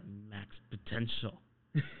 not. you're at max potential.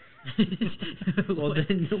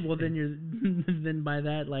 Then by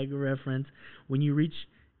that like reference, when you reach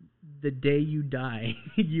the day you die,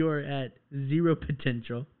 you're at 0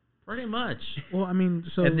 potential. Pretty much. Well, I mean,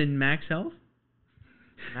 so And then max health?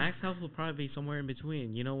 Max health will probably be somewhere in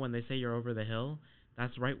between. You know, when they say you're over the hill,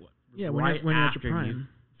 that's right. yeah, right when you're at after your you. prime.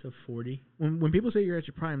 So 40. When people say you're at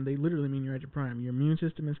your prime, they literally mean you're at your prime. Your immune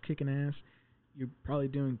system is kicking ass. You're probably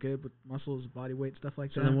doing good with muscles, body weight, stuff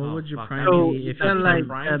like So that. then what Oh, would your fuck. prime So be is if that you like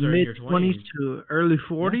primes are in your mid-20s 20s. to early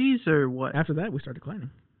 40s or what? After that, we start declining.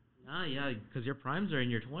 Ah, yeah, because your primes are in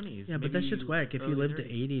your 20s. Yeah, but maybe that shit's whack. If you early live to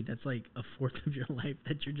 30s. 80, that's like a fourth of your life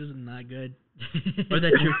that you're just not good. Or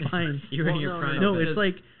that you're fine. You're in Well, your no, prime. No, because- it's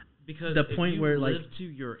like Because the if point you where, live like- to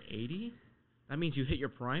your 80, that means you hit your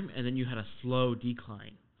prime and then you had a slow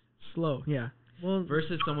decline. Slow, yeah. well,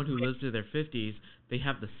 Versus someone who lives to their 50s, they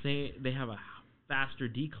have a faster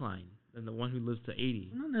decline than the one who lives to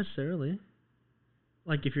 80. not necessarily.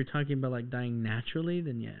 Like if you're talking about like dying naturally,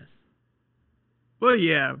 then yes. Well,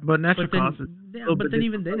 yeah, but natural But then, causes. yeah, little but bit then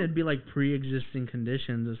even then different. it'd be like pre-existing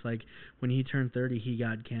conditions. It's like when he turned 30, he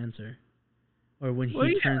got cancer, or when Well,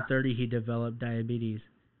 he yeah. turned 30, he developed diabetes.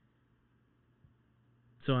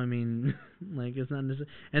 So I mean, like it's not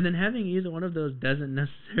necessarily. And then having either one of those doesn't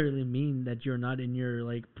necessarily mean that you're not in your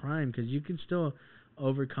like prime, because you can still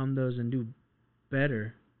overcome those and do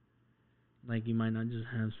better. Like you might not just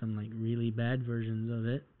have some like really bad versions of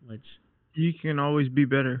it, which You can always be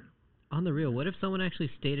better. On the real, what if someone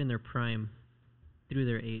actually stayed in their prime through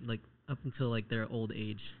their age, like up until like their old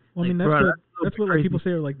age? Well, I Like, mean, Right, that's what like crazy. people say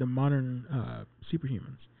are like the modern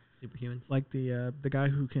superhumans. Superhumans. Like the guy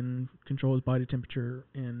who can control his body temperature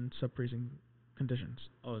in sub-freezing conditions.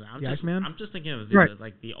 Oh, The Iceman? I'm just thinking of Right.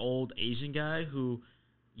 like the old Asian guy who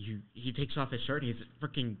he takes off his shirt and he's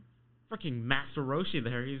freaking Master Roshi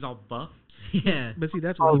there. He's all buff. Yeah. But see,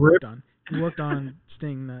 that's Oh, what he rip. worked on. He worked on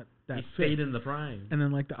staying that He fit. stayed in the prime. And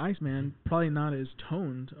then like the Iceman, probably not as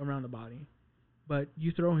toned around the body, but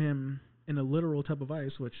you throw him in a literal tub of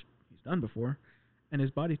ice, which he's done before, and his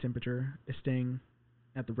body temperature is staying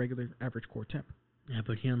at the regular average core temp. yeah,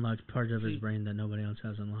 but he unlocked part of his brain that nobody else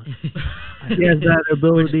has unlocked, He has that which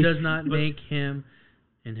ability. does not make him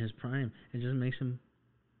in his prime. It just makes him.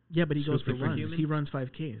 Yeah, but he goes for runs. Superhuman? He runs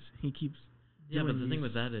 5Ks. He keeps Yeah, but doing the thing these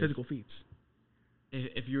with that is physical feats.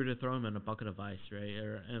 if you were to throw him in a bucket of ice, right,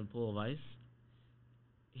 or in a pool of ice,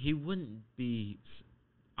 he wouldn't be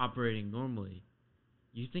operating normally.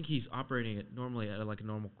 You think he's operating at normally at like a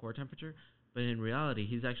normal core temperature, but in reality,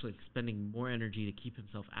 he's actually expending more energy to keep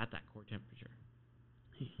himself at that core temperature.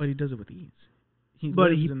 But he does it with ease. He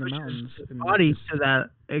But lives he in the pushes mountains. his and body just- to that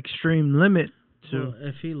extreme limit. Well, To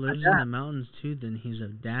if he lives in adapt. the mountains too, then he's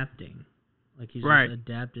adapting. Like he's Right. just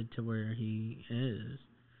adapted to where he is.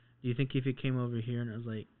 Do you think if he came over here and it was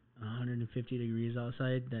like 150 degrees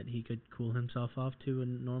outside, that he could cool himself off to a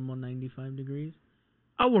normal 95 degrees?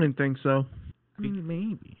 I wouldn't think so. I mean,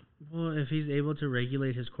 maybe. Well, if he's able to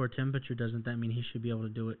regulate his core temperature, doesn't that mean he should be able to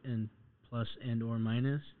do it in plus and or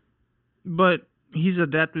minus? But he's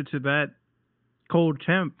adapted to that cold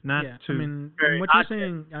temp, not Yeah, to. I mean, very what you're hot temp.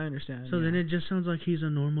 saying, I understand. So then yeah. it just sounds like he's a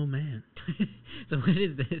normal man. So what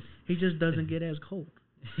is this? He just doesn't get as cold.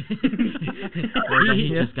 Or he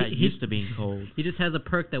Yeah. just got used to being cold. He just has a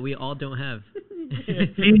perk that we all don't have. He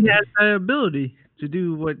has the ability to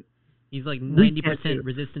do what. He's like We can't 90% do.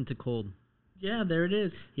 resistant to cold. Yeah, there it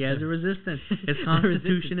is. He has a resistance. His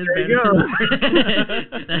constitution is There you better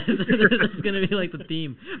go. than That's gonna be like the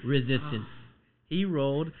theme. Resistance. He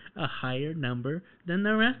rolled a higher number than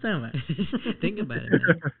the rest of us. Think about it,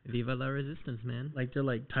 man. Viva la resistance, man. Like they're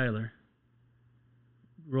like, Tyler,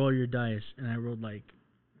 roll your dice, and I rolled like,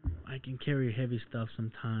 I can carry heavy stuff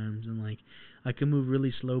sometimes, and like I can move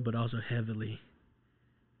really slow but also heavily.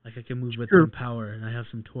 Like I can move with Sure. some power, and I have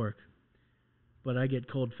some torque. But I get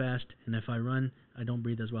cold fast, and if I run, I don't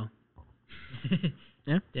breathe as well.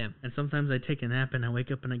 Yeah? Damn. And sometimes I take a nap, and I wake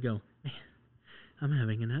up and I go, man, I'm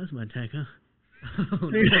having an asthma attack, huh? Oh,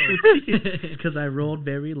 no. Because I rolled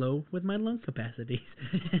very low with my lung capacities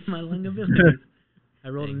and my lung abilities. I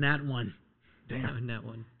rolled a Dang. nat 1. Damn. That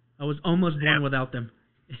one. I was almost born without them.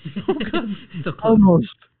 So close. Almost.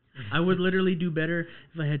 I would literally do better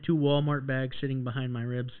if I had 2 Walmart bags sitting behind my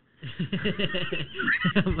ribs.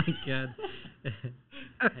 Oh my god.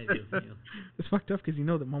 I do feel. It's fucked up because you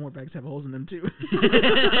know that Walmart bags have holes in them too.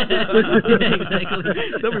 Yeah, exactly.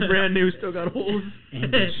 They'll be brand new, still got holes.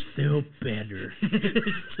 And it's still better. It's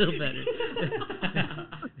still better.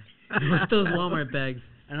 With those Walmart bags,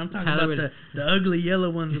 And I'm talking Tyler about the ugly yellow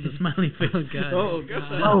ones with the smiley face. Oh god. Oh,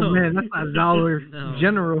 God. Oh man, that's not Dollar No.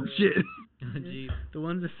 General shit. Oh jeez. The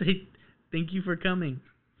ones that say, "Thank you for coming."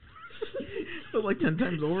 But like 10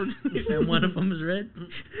 times over. And one of them is red.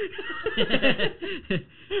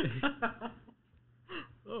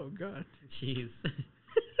 Oh, God. Jeez.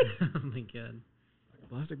 Oh my god.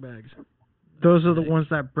 Plastic bags. Those are the ones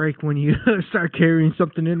that break when you start carrying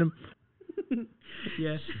something in them.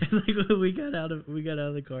 Yeah, and like we got out of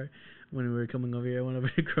the car when we were coming over here. I went over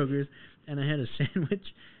to Kroger's and I had a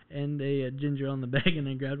sandwich and a ginger on the bag, and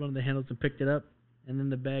I grabbed one of the handles and picked it up, and then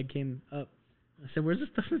the bag came up. I said, "Where's the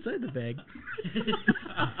stuff inside the bag?"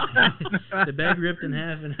 The bag ripped in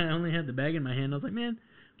half, and I only had the bag in my hand. I was like, "Man,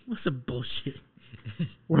 what's some bullshit?"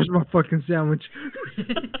 Where's my fucking sandwich?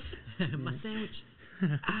 My sandwich.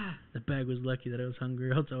 The bag was lucky that I was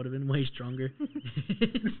hungry, else I would have been way stronger.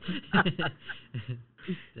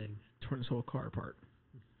 Dang. Torn this whole car apart.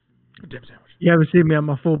 A damn sandwich. You haven't seen me at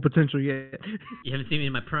my full potential yet. You haven't seen me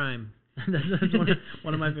in my prime. That's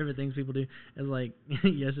one of my favorite things people do. Is like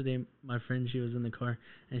yesterday, my friend, she was in the car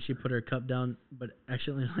and she put her cup down, but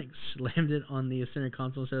accidentally like slammed it on the center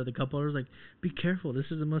console instead of the cup holder. I was like, "Be careful!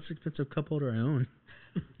 This is the most expensive cup holder I own."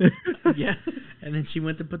 Yeah. And then she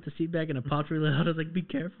went to put the seat back and it popped really loud. I was like, "Be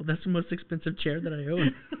careful! That's the most expensive chair that I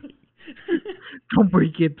own." Don't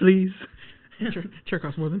break it, please. Chair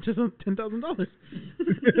costs more than $10,000.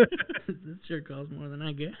 This chair costs more than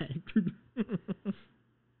I get.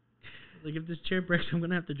 Like, if this chair breaks, I'm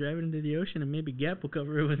gonna have to drive it into the ocean, and maybe Gap will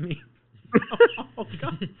cover it with me. Oh,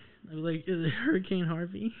 God. I was like, "Is it Hurricane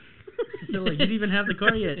Harvey?" They're like, "You didn't even have the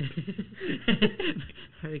car yet."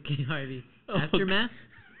 Hurricane Harvey. Oh, Aftermath?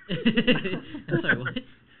 I'm sorry, what?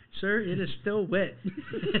 Sir, it is still wet.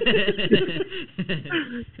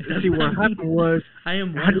 See, what happened was I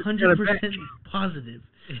am 100% positive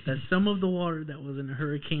that some of the water that was in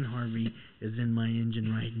Hurricane Harvey is in my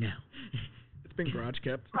engine right now. It's been garage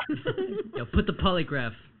kept. Yo, put the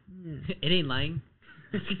polygraph. Yeah. It ain't lying.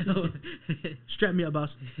 So, Strap me up, boss.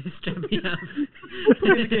 strap me up.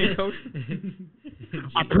 Please again, coach.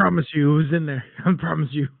 I promise you, it was in there. I promise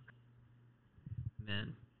you.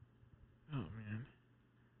 Man, Oh, man.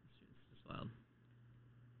 it's wild.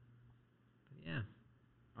 But yeah.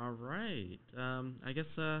 All right. I guess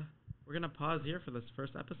we're gonna pause here for this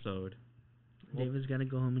first episode. David's gotta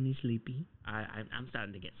go home and he's sleepy. I'm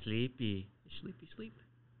starting to get sleepy. Sleep.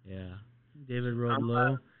 Yeah. David rode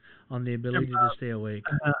low on the ability to stay awake.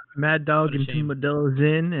 Mad Dog What a and shame. 2 Modelo's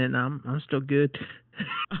in, and I'm still good.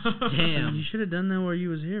 Damn. You should have done that while you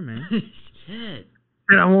was here, man. Shit.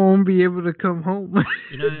 And I won't be able to come home.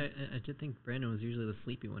 You know, I did think Brandon was usually the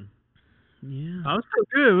sleepy one. Yeah. I'm still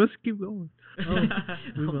good. Let's keep going.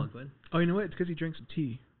 We will. my god. Oh, you know what? It's because he drank some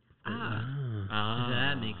tea. Ah.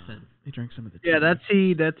 That makes sense. He drank some of the tea. Yeah, that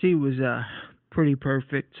tea was pretty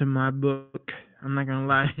perfect to my book. I'm not gonna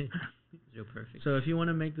lie. Joe perfect. So if you want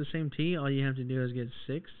to make the same tea, all you have to do is get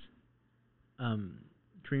 6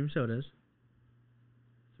 cream sodas,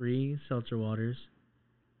 3 seltzer waters,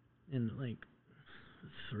 and like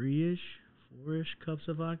 3-ish, 4-ish cups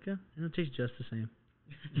of vodka, and it tastes just the same.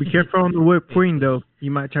 Be careful on the whipped cream, though.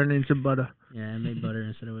 You might turn it into butter. Yeah, I made butter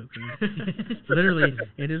instead of whipped cream. Literally,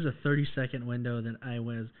 it is a 30-second window that I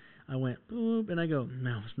went boop, and I go,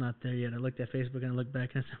 "No, it's not there yet." I looked at Facebook and I looked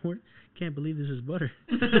back and I said, "Can't believe this is butter."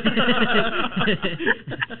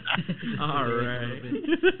 All right.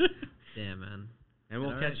 Damn, man. And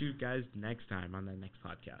we'll All catch right. you guys next time on the next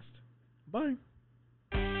podcast. Bye.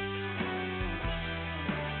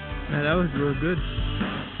 Man, that was real good.